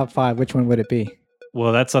those top 5, which one would it be?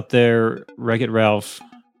 Well, that's up there. Wreck-It Ralph.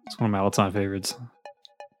 It's one of my all-time favorites.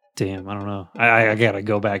 Damn, I don't know. I gotta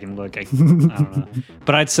go back and look. I don't know.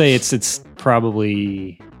 But I'd say it's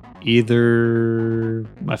probably either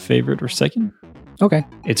my favorite or second. Okay.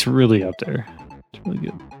 It's really up there. It's really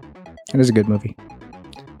good. It is a good movie.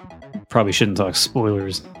 Probably shouldn't talk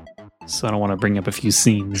spoilers, so I don't want to bring up a few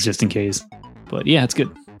scenes just in case. But yeah, it's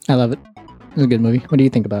good. I love it. It's a good movie. What do you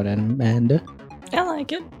think about it, Amanda? I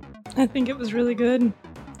like it. I think it was really good.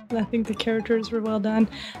 I think the characters were well done.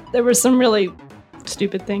 There were some really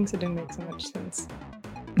stupid things that didn't make so much sense.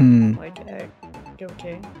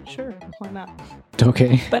 Okay, sure, why not?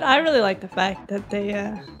 Okay. But I really like the fact that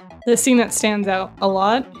the scene that stands out a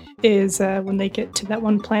lot is when they get to that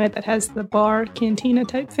one planet that has the bar cantina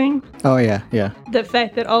type thing. Oh, yeah. The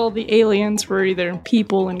fact that all the aliens were either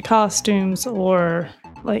people in costumes or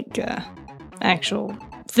actual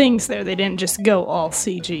things there. They didn't just go all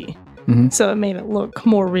CG. Mm-hmm. So it made it look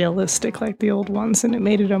more realistic like the old ones, and it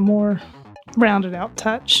made it a more rounded out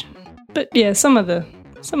touch. But yeah, some of the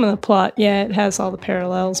plot, yeah, it has all the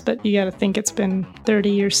parallels, but you got to think it's been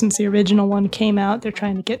 30 years since the original one came out. They're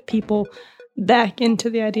trying to get people back into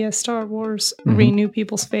the idea of Star Wars, renew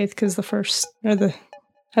people's faith, because the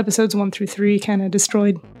episodes 1 through 3 kind of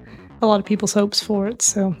destroyed a lot of people's hopes for it.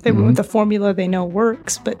 So they went with the formula they know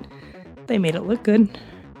works, but they made it look good.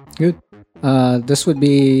 Good. This would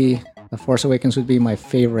be The Force Awakens would be my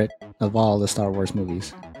favorite of all the Star Wars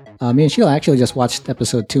movies. Me and Sheila actually just watched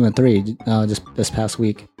episode 2 and 3 just this past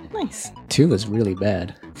week. Nice. 2 was really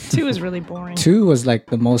bad. 2 was really boring. 2 was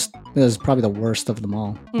probably the worst of them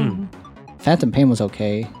all. Mm-hmm. Phantom Pain was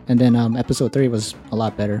okay, and then episode 3 was a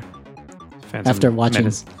lot better. After watching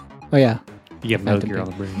Menace. Oh yeah. You have Metal Gear on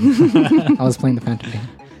the brain. I was playing the Phantom Pain.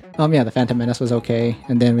 Yeah, the Phantom Menace was okay,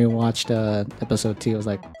 and then we watched episode 2. I was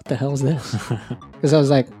like, what the hell is this? Because it was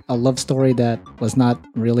like a love story that was not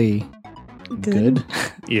really good.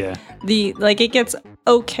 Yeah. It gets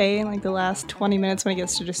okay in the last 20 minutes when it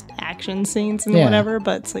gets to just action scenes and whatever,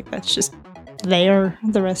 but it's that's just there.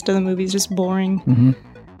 The rest of the movie's just boring. Mm-hmm.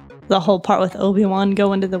 The whole part with Obi-Wan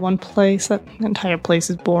going to the one place, that entire place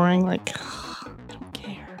is boring. I don't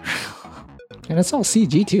care. And it's all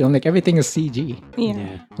CG too. I'm like, everything is CG.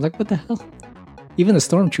 Yeah. I was like, what the hell? Even the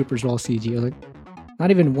stormtroopers were all CG. I was like,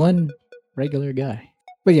 not even one regular guy.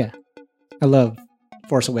 But yeah, I love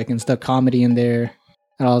Force Awakens. The comedy in there,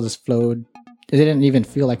 it all just flowed. It didn't even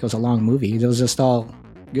feel like it was a long movie. It was just all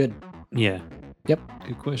good. Yeah. Yep.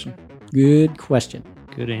 Good question. Good question.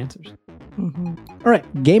 Good answers. Mm-hmm. All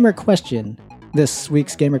right, gamer question. This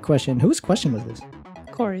week's gamer question. Whose question was this?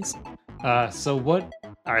 Corey's. So what?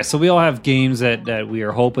 All right, so we all have games that we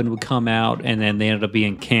are hoping would come out, and then they ended up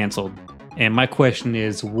being canceled. And my question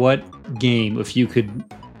is, what game, if you could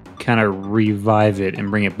kind of revive it and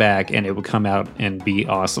bring it back, and it would come out and be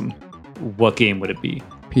awesome, what game would it be?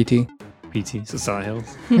 PT. PT, so Silent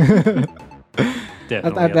Hills.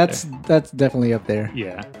 Definitely. That's definitely up there.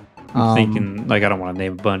 Yeah. I'm thinking, like, I don't want to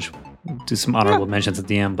name a bunch. Do some honorable mentions at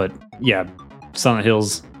the end, but yeah, Silent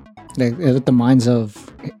Hills. With the minds of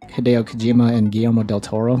Hideo Kojima and Guillermo del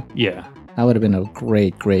Toro. Yeah. That would have been a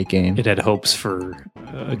great game. It had hopes for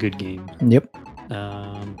a good game. Yep.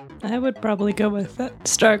 I would probably go with that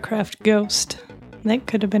StarCraft Ghost. That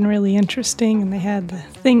could have been really interesting, and they had the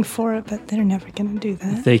thing for it, but they're never going to do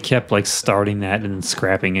that. They kept like starting that and then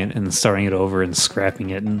scrapping it and starting it over and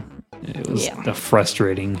scrapping it, and it was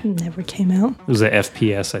frustrating. Never came out. It was a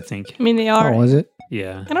FPS, I think. I mean, they are. Oh, was it?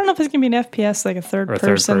 Yeah. I don't know if it's going to be an FPS, like a third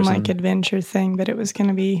person like adventure thing, but it was going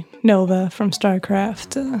to be Nova from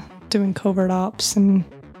StarCraft doing covert ops and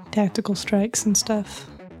tactical strikes and stuff.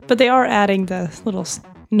 But they are adding the little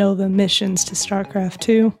Nova missions to StarCraft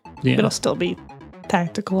too. Yeah. It'll still be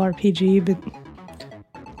tactical RPG,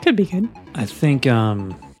 but could be good. I think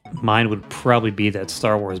mine would probably be that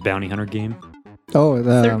Star Wars Bounty Hunter game. Oh,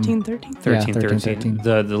 the 1313. 1313.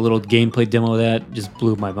 The little gameplay demo of that just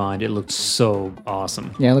blew my mind. It looked so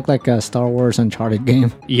awesome. Yeah, it looked like a Star Wars Uncharted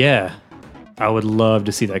game. Yeah. I would love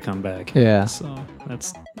to see that come back. Yeah. So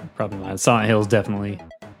that's probably mine. Silent Hills, definitely.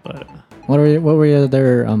 But what were your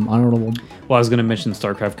other honorable? Well, I was going to mention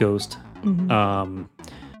StarCraft Ghost. Mm-hmm.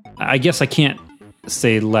 I guess I can't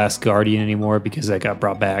say Last Guardian anymore because that got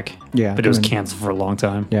brought back. Yeah. But it was canceled for a long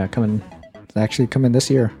time. Yeah, it's actually coming this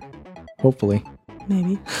year. Hopefully.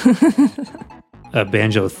 Maybe.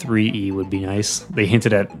 Banjo 3E would be nice. They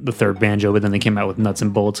hinted at the third Banjo, but then they came out with nuts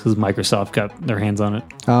and bolts because Microsoft got their hands on it.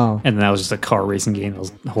 Oh. And then that was just a car racing game. That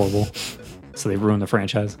was horrible. So they ruined the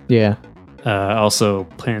franchise. Yeah. Also,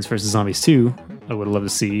 Plants vs. Zombies 2, I would love to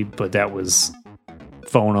see, but that was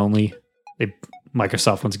phone only.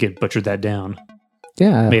 Microsoft once again butchered that down.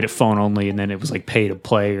 Yeah. Made it phone only, and then it was like pay to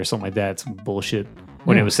play or something like that. Some bullshit.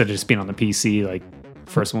 When it was said to just being on the PC, like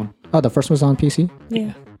first one. Oh, the first one was on PC?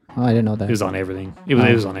 Yeah. Oh, I didn't know that. It was on everything. It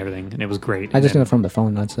was on everything, and it was great. I just knew it from the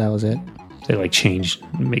phone. That was it. They like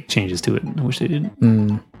make changes to it. I wish they didn't.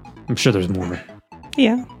 I'm sure there's more.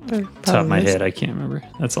 Yeah. Top of my head, I can't remember.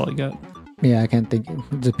 That's all I got. Yeah, I can't think.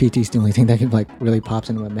 The PT's the only thing that like really pops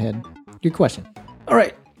into my head. Good question. All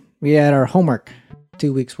right. We had our homework.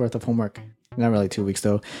 2 weeks worth of homework. Not really 2 weeks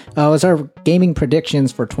though. It was our gaming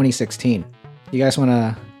predictions for 2016. Do you guys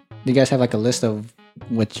have like a list of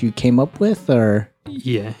what you came up with, or?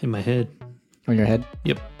 Yeah, in my head. On your head?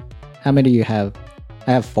 Yep. How many do you have?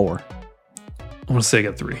 I have 4. I want to say I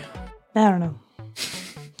got 3. I don't know.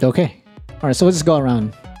 Okay. All right, so we'll just go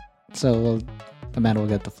around. So Amanda will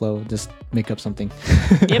get the flow. Just make up something.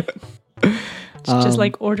 Yep. It's just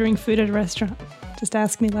like ordering food at a restaurant. Just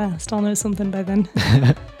ask me last. I'll know something by then.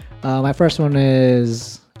 My first one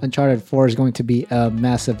is Uncharted 4 is going to be a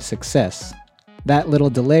massive success. That little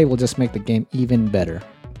delay will just make the game even better.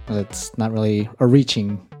 It's not really a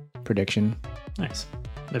reaching prediction. Nice.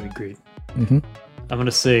 That'd be great. Mm-hmm. I'm going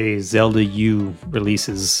to say Zelda U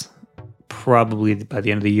releases probably by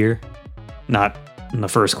the end of the year. Not in the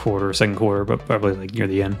first quarter or second quarter, but probably like near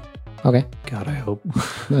the end. Okay. God, I hope.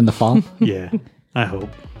 In the fall? Yeah, I hope.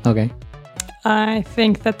 Okay. I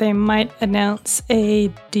think that they might announce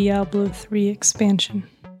a Diablo 3 expansion.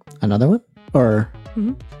 Another one? Or?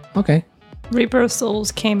 Mm-hmm. Okay. Reaper of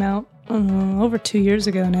Souls came out over 2 years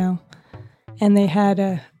ago now. And they had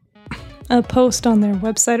a post on their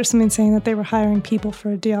website or something saying that they were hiring people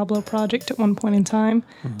for a Diablo project at one point in time.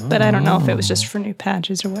 But I don't know if it was just for new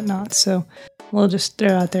patches or whatnot. So we'll just throw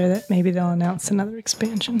out there that maybe they'll announce another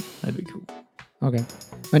expansion. That'd be cool. Okay.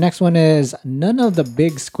 My next one is none of the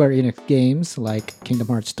big Square Enix games like Kingdom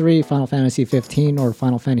Hearts 3, Final Fantasy 15, or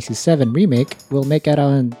Final Fantasy 7 Remake will make it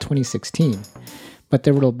out in 2016. But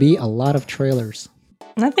there will be a lot of trailers.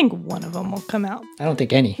 And I think one of them will come out. I don't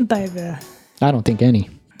think any. I don't think any.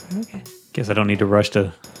 Okay. Guess I don't need to rush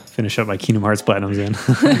to finish up my Kingdom Hearts Platinums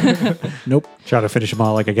in. Nope. Try to finish them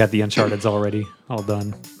all like I got the Uncharted's already all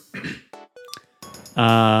done.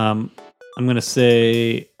 I'm going to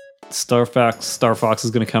say Star Fox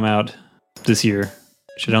is going to come out this year.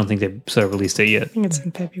 Which I don't think they've set a release date yet. I think it's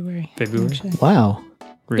in February. February? Wow.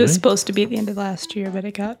 Really? It was supposed to be at the end of last year, but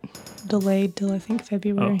it got delayed till I think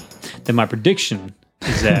February. Then my prediction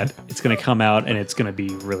is that it's going to come out and it's going to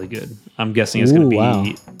be really good. I'm guessing it's going to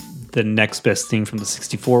be the next best thing from the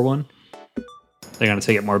 64 one. They're going to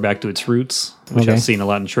take it more back to its roots, which Okay. I've seen a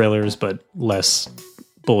lot in trailers, but less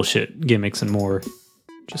bullshit gimmicks and more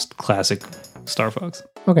just classic Star Fox.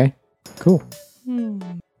 Okay, cool.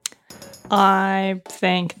 I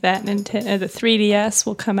think that Nintendo, the 3DS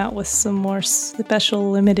will come out with some more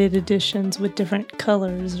special limited editions with different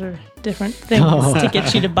colors or different things to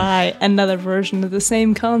get you to buy another version of the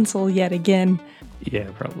same console yet again.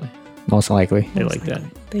 Yeah, probably. Most likely. They like that.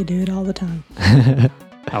 They do it all the time.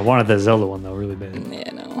 I wanted the Zelda one, though, really bad.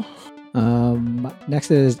 Yeah, no.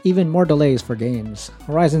 Next is even more delays for games.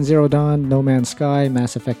 Horizon Zero Dawn, No Man's Sky,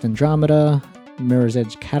 Mass Effect Andromeda, Mirror's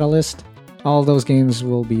Edge Catalyst. All those games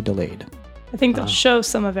will be delayed. I think they'll show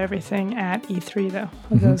some of everything at E3, though,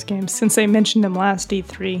 of those games. Since they mentioned them last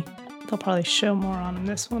E3, they'll probably show more on them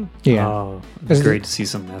this one. Yeah. Oh, it's great to see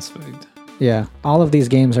some Mass Effect. Yeah. All of these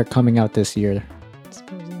games are coming out this year,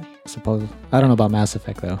 Supposedly. I don't know about Mass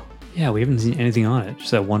Effect, though. Yeah, we haven't seen anything on it.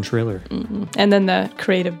 Just that one trailer. And then the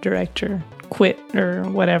creative director quit or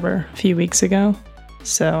whatever a few weeks ago.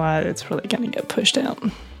 So it's really going to get pushed out.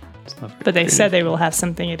 It's not very But they creative. said they will have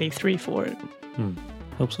something at E3 for it.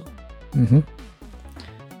 Hope so. Mm-hmm.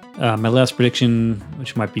 My last prediction,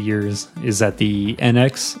 which might be yours, is that the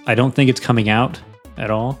NX, I don't think it's coming out at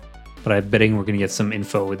all, but I'm betting we're going to get some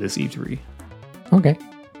info with this E3. Okay.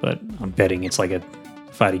 But I'm betting it's like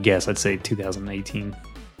if I had to guess, I'd say 2018.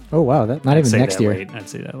 Oh, wow. That not I'd even say next that year. Late. I'd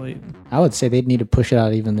say that late. I would say they'd need to push it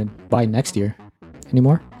out even by next year. Any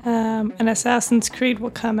more? An Assassin's Creed will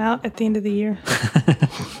come out at the end of the year.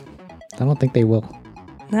 I don't think they will.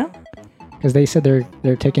 No? Because they said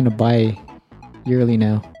they're taking a buy yearly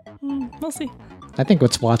now. We'll see. I think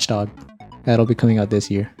it's Watchdog. That'll be coming out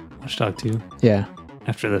this year. Watch Dogs 2. Yeah.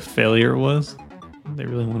 After the failure it was, they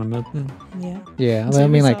really want to milk them. Yeah. Yeah. It's I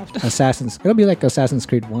mean, like Ubisoft. it'll be like Assassin's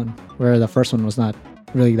Creed 1, where the first one was not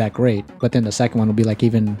really that great, but then the second one will be like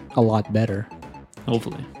even a lot better.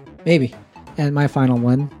 Hopefully. Maybe. And my final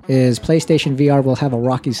one is PlayStation VR will have a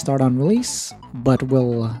rocky start on release, but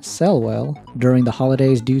will sell well during the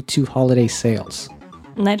holidays due to holiday sales.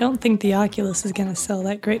 And I don't think the Oculus is going to sell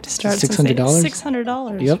that great to start. $600?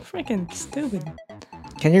 $600. Yep. Freaking stupid.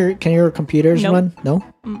 Can your computers Nope. run? No?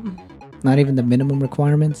 Not even the minimum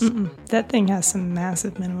requirements? That thing has some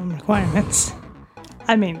massive minimum requirements.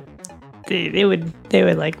 I mean, they would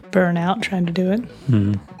like burn out trying to do it.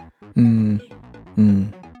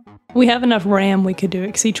 We have enough RAM we could do it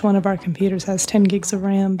because each one of our computers has 10 gigs of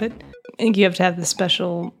RAM, but I think you have to have the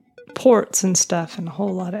special ports and stuff and a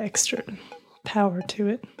whole lot of extra power to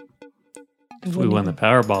it. If we won the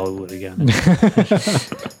Powerball, we would have gotten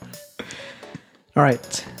it. All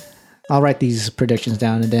right. I'll write these predictions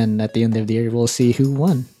down, and then at the end of the year, we'll see who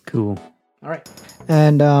won. Cool. All right.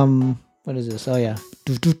 And what is this? Oh, yeah.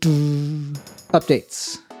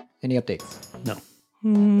 Updates. Any updates? No.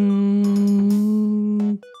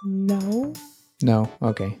 No. No.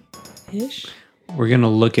 Okay. Ish. We're going to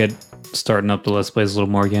look at starting up the Let's Plays a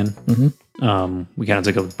little more again. We kind of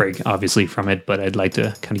took a break, obviously, from it, but I'd like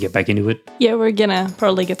to kind of get back into it. Yeah, we're gonna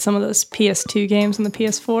probably get some of those PS2 games on the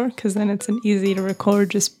PS4 because then it's an easy to record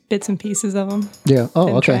just bits and pieces of them. Yeah. Oh,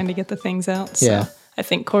 Than okay. trying to get the things out. So Yeah. I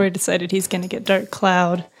think Corey decided he's gonna get Dark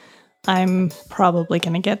Cloud. I'm probably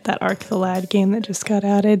gonna get that Ark the Lad game that just got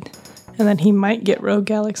added, and then he might get Rogue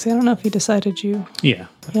Galaxy. I don't know if he decided you. Yeah.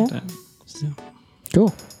 Yeah.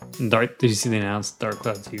 Cool. Did you see the announced Dark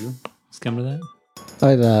Cloud 2? It's coming to that?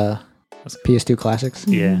 Oh, the PS2 classics?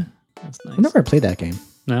 Yeah. That's nice. I've never played that game.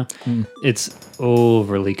 No? It's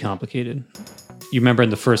overly complicated. You remember in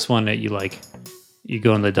the first one that you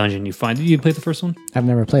go in the dungeon, you find... Did you play the first one? I've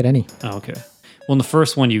never played any. Oh, okay. Well, in the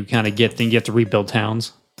first one, you kind of you have to rebuild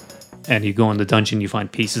towns. And you go in the dungeon, you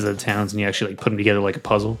find pieces of the towns, and you actually put them together like a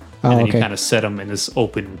puzzle. And then you kind of set them in this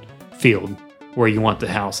open field where you want the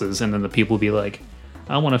houses. And then the people will be like,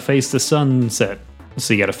 I want to face the sunset.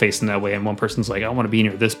 So you got to face them that way. And one person's like, I want to be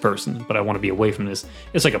near this person, but I want to be away from this.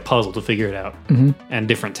 It's like a puzzle to figure it out. And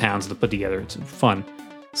different towns to put together. It's fun.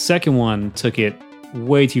 Second one took it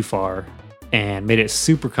way too far and made it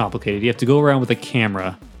super complicated. You have to go around with a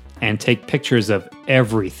camera and take pictures of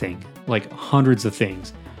everything, like hundreds of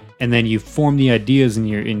things. And then you form the ideas in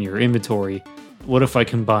your inventory. What if I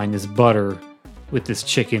combine this butter with this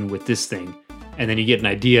chicken with this thing? And then you get an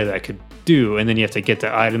idea that could do, and then you have to get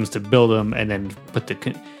the items to build them, and then put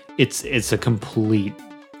it's a complete.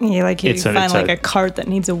 Yeah, like you It's find a- a cart that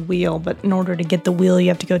needs a wheel, but in order to get the wheel, you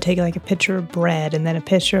have to go take like a picture of bread and then a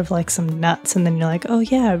picture of like some nuts, and then you're like, oh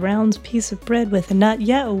yeah, a round piece of bread with a nut.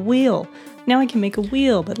 Yeah, a wheel. Now I can make a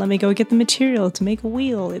wheel, but let me go get the material to make a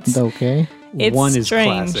wheel. It's Okay. It's One is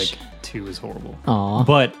strange. classic, two is horrible. Aw.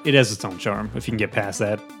 But it has its own charm if you can get past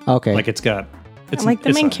that. Okay. Like it's got. It's like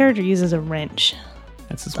the main fun. character uses a wrench.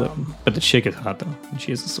 That's his weapon. But the chick is hot though, and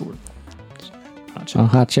she has a sword. Hot chick. Oh,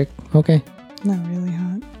 hot chick. Okay. Not really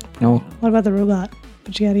hot. No. What about the robot?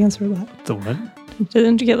 What you got against the robot? The what?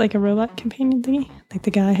 Didn't you get like a robot companion thingy? Like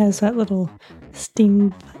the guy has that little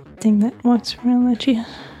steam thing that walks around at you.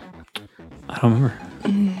 I don't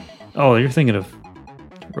remember. Oh, you're thinking of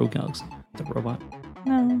Rogue Galaxy, the robot.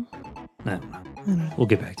 No. I don't know. We'll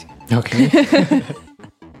get back to you. Okay.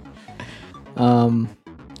 Damn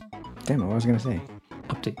it, what was I gonna say?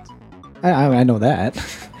 Updates. I know that.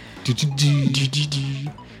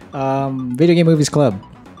 Video Game Movies Club.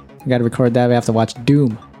 We gotta record that. We have to watch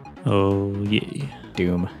Doom. Oh yeah.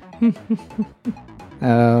 Doom.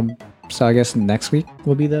 So I guess next week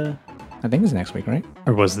will be I think it's next week, right?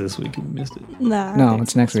 Or was it this week? We missed it. Nah. No,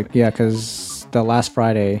 it's next week. Yeah, because the last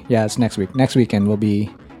Friday. Yeah, it's next week. Next weekend we'll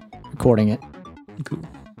be recording it. Cool.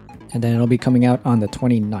 And then it'll be coming out on the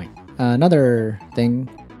 29th. Another thing,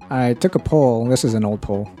 I took a poll. This is an old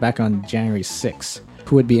poll back on January 6th.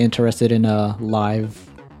 Who would be interested in a live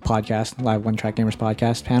podcast, live One Track Gamers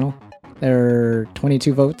podcast panel? There are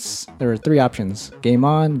 22 votes. There are 3 options: game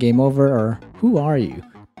on, game over, or who are you?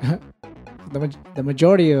 The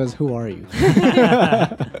majority was who are you?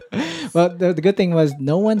 Well, the good thing was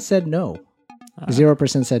no one said no.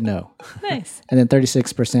 0% said no. Nice. And then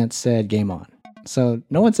 36% said game on. So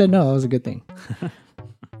no one said no. That was a good thing.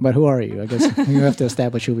 But who are you? I guess you have to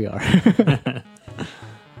establish who we are.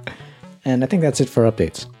 And I think that's it for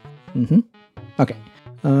updates. Okay.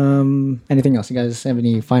 Anything else? You guys have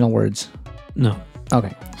any final words? No.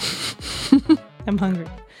 Okay. I'm hungry.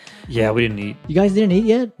 Yeah, we didn't eat. You guys didn't eat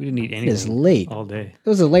yet? We didn't eat anything. It's late. All day. It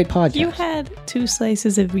was a late podcast. You had 2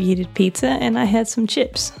 slices of reheated pizza, and I had some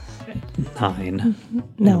chips. 9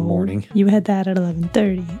 No, in the morning. You had that at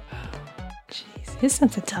 11:30. Jeez, his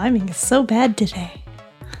sense of timing is so bad today.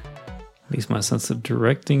 At least my sense of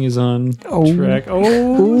directing is on Oh. track.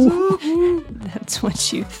 Oh, That's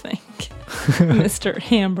what you think, Mr.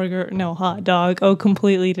 Hamburger. No, hot dog. Oh,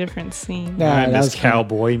 completely different scene. Yeah, I that miss was fun.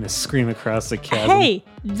 Cowboy, miss Scream Across the Chasm. Hey,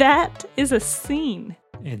 that is a scene.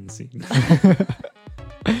 End scene.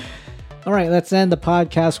 All right, let's end the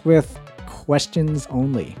podcast with questions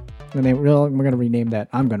only. We're going to rename that.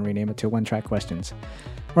 I'm going to rename it to One Track Questions.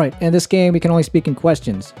 Right, in this game, we can only speak in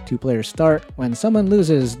questions. 2 players start. When someone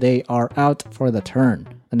loses, they are out for the turn.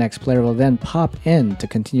 The next player will then pop in to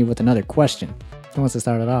continue with another question. Who wants to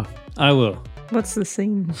start it off? I will. What's the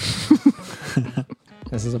scene?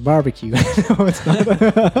 This is a barbecue. No, it's not.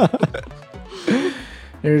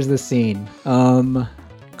 Here's the scene.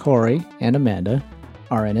 Corey and Amanda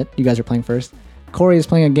are in it. You guys are playing first. Corey is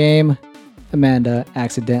playing a game. Amanda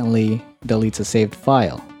accidentally deletes a saved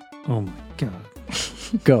file. Oh my god.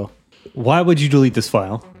 Go. Why would you delete this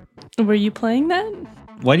file? Were you playing that?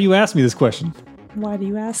 Why do you ask me this question? Why do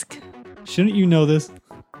you ask? Shouldn't you know this?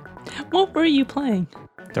 What were you playing?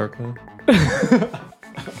 Dark Cloud.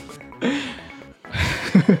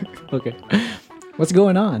 Okay. What's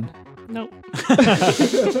going on? Nope.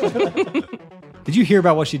 Did you hear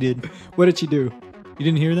about what she did? What did she do? You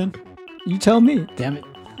didn't hear then? You tell me. Damn it.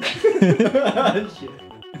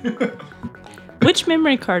 Which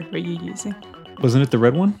memory card were you using? Wasn't it the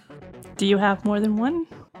red one? Do you have more than one?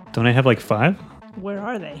 Don't I have like 5? Where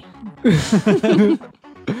are they? No,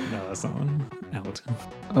 that's not one. Out.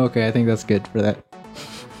 Okay, I think that's good for that.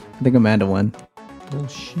 I think Amanda won.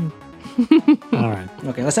 Bullshit. All right.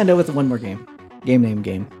 Okay, let's end it with one more game. Game name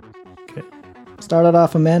game. Okay. Start it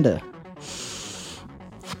off, Amanda.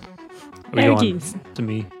 Are we going Ergies. to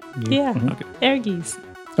me? You? Yeah. Okay. Ergies.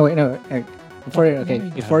 Oh wait, no. Before you, okay,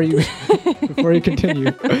 before you before you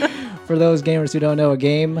continue, for those gamers who don't know, a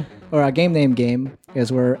game or a game name game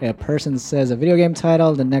is where a person says a video game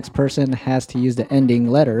title, the next person has to use the ending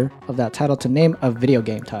letter of that title to name a video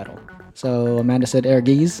game title. So Amanda said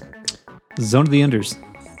Ergies. Zone of the Enders.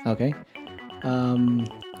 Okay.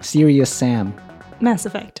 Serious Sam. Can Mass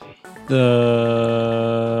Effect.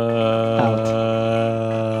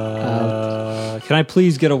 I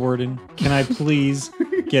please get a word in? Can I please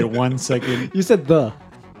get 1 second? You said the.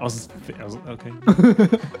 I was okay.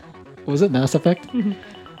 Was it Mass Effect?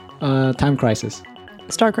 Time Crisis.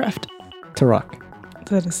 StarCraft. Turok. Is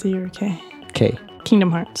that a C or a K? K.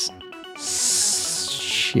 Kingdom Hearts.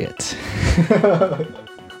 Shit.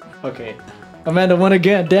 Okay. Amanda won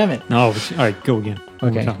again. Damn it. No, all right, go again.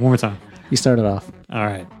 Okay. One more time. You started off. All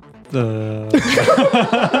right.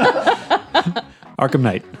 Arkham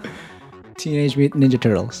Knight. Teenage Mutant Ninja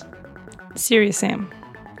Turtles. Serious Sam.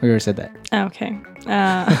 We already said that. Okay.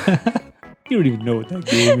 You don't even know what that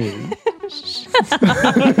game is.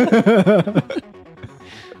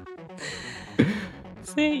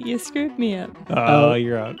 See, you screwed me up. Oh,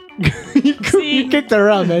 you're out. See, You kicked her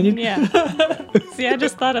out, man. yeah. See, I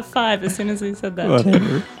just thought of 5 as soon as we said that.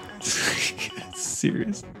 Whatever.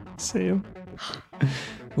 Serious. Sam.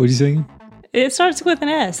 What are you saying? It starts with an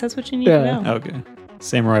S. That's what you need Yeah. to know. Okay.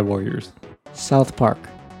 Samurai Warriors. South Park,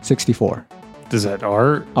 64. Does that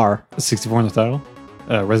R? R. 64 in the title?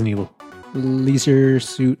 Resident Evil. Leisure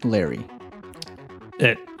Suit Larry.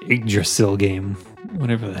 That Yggdrasil game.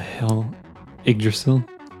 Whatever the hell. Yggdrasil?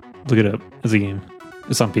 Look it up. It's a game.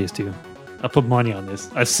 It's on PS2. I'll put money on this.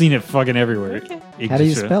 I've seen it fucking everywhere. Okay. How do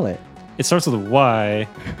you Yggdrasil. spell it? It starts with a Y.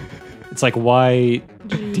 It's like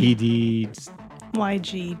YDD.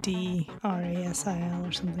 YGDRASIL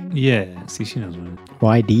or something. Yeah. See, she knows what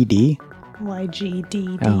YDD?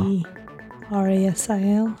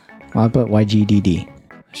 YGDDRASIL. Well, I put YGDD.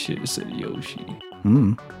 I should have said Yoshi.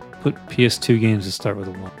 Hmm. Put PS2 games that start with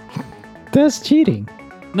a Y. That's cheating.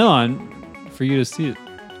 No, for you to see it.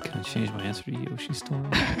 Can I change my answer to Yoshi Story?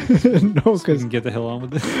 No, So we because can get the hell on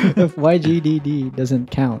with this. if YGDD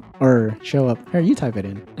doesn't count or show up, here, you type it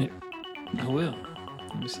in. I will.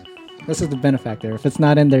 Let me see. This is the benefactor. If it's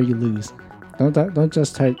not in there, you lose. Don't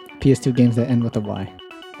just type PS2 games that end with a Y.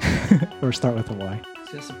 Or start with a Y.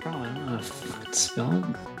 See, that's the problem. I don't know how to fucking spell it.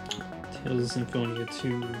 Tales of Symphonia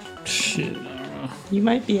 2. Shit, I don't know. You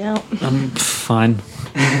might be out. I'm fine.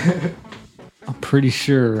 I'm pretty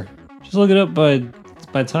sure. Just look it up by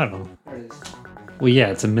title. Well, yeah,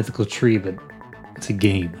 it's a mythical tree, but it's a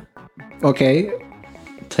game. Okay.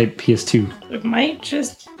 Type PS2. It might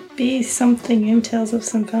just be something in Tales of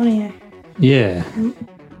Symphonia. Yeah.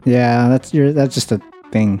 Yeah, that's just a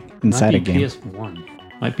thing inside a Might be game. PS1.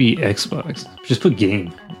 Might be Xbox. Just put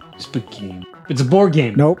game. Just put game. It's a board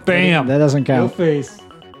game. Nope. Bam. That doesn't No count. face.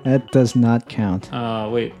 That does not count.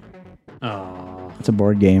 Wait. Oh. It's a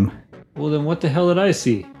board game. Well, then what the hell did I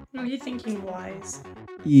see? No, you're thinking wise.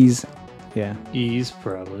 Ease. Yeah. Ease,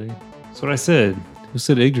 probably. That's what I said. Who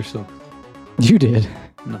said Yggdrasil? You did.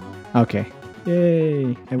 No. Okay.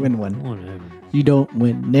 Yay. I win one. Whatever. You don't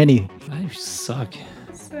win any. I suck.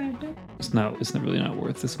 So, It's not really not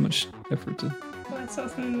worth this much effort to. I saw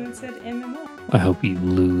something that said MMO. I hope you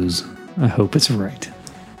lose. I hope it's right.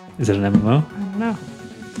 Is it an MMO? I don't know.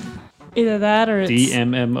 Either that or it's...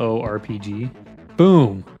 DMMORPG.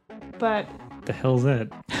 Boom. But... The hell's that?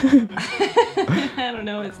 I don't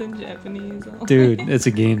know. It's in Japanese. Dude, it's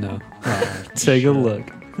a game though. Take a look.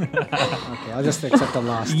 Okay, I'll just accept the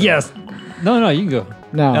loss. Yes. No, you can go.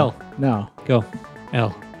 No. L. No. Go.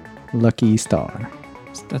 L. Lucky Star.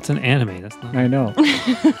 That's an anime. That's not. I know.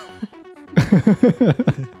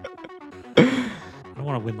 I don't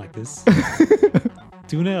want to win like this.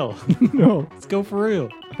 Do an L. No. Let's go for real.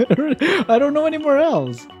 I don't know anywhere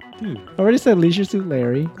else. Dude. I already said Leisure Suit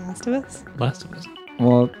Larry. Last of Us? Last of Us.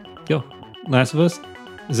 Well, Go. Last of Us?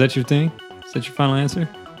 Is that your thing? Is that your final answer?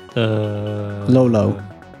 Lolo.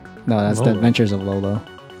 No, that's the Lolo. Adventures of Lolo.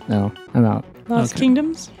 No, I'm out. Lost Okay.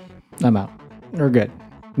 Kingdoms? I'm out. We're good.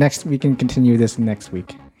 Next, we can continue this next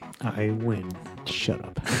week. I win. Shut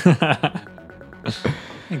up.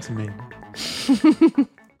 Thanks, man.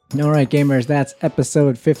 All right, gamers, that's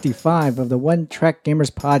episode 55 of the One Track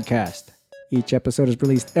Gamers podcast. Each episode is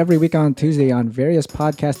released every week on Tuesday on various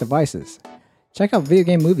podcast devices. Check out Video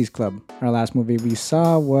Game Movies Club. Our last movie we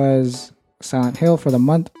saw was Silent Hill for the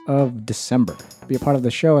month of December. Be a part of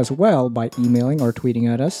the show as well by emailing or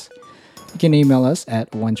tweeting at us. You can email us at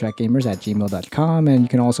onetrackgamers@gmail.com, and you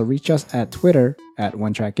can also reach us at Twitter at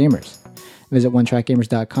onetrackgamers. Visit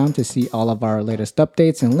onetrackgamers.com to see all of our latest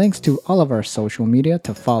updates and links to all of our social media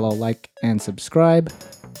to follow, like, and subscribe.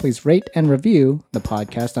 Please rate and review the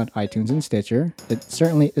podcast on iTunes and Stitcher. It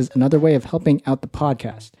certainly is another way of helping out the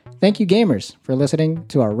podcast. Thank you, gamers, for listening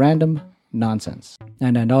to our random nonsense.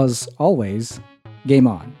 And as always, game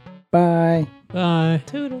on. Bye. Bye.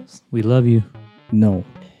 Toodles. We love you. No,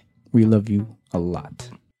 we love you a lot.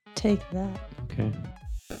 Take that. Okay.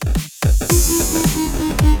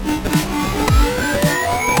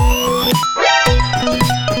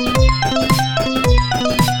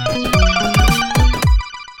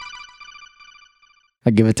 I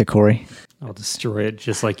give it to Corey. I'll destroy it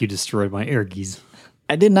just like you destroyed my air geese.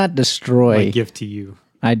 I did not My destroy. gift to you.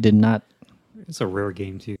 I did not. It's a rare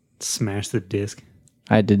game too. Smash the disc.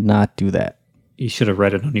 I did not do that. You should have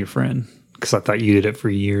read it on your friend because I thought you did it for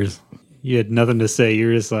years. You had nothing to say.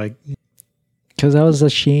 You're just like, Because I was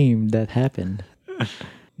ashamed that happened.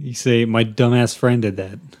 you say, my dumbass friend did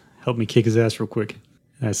that. Help me kick his ass real quick.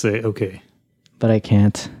 And I say, okay. But I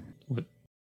can't.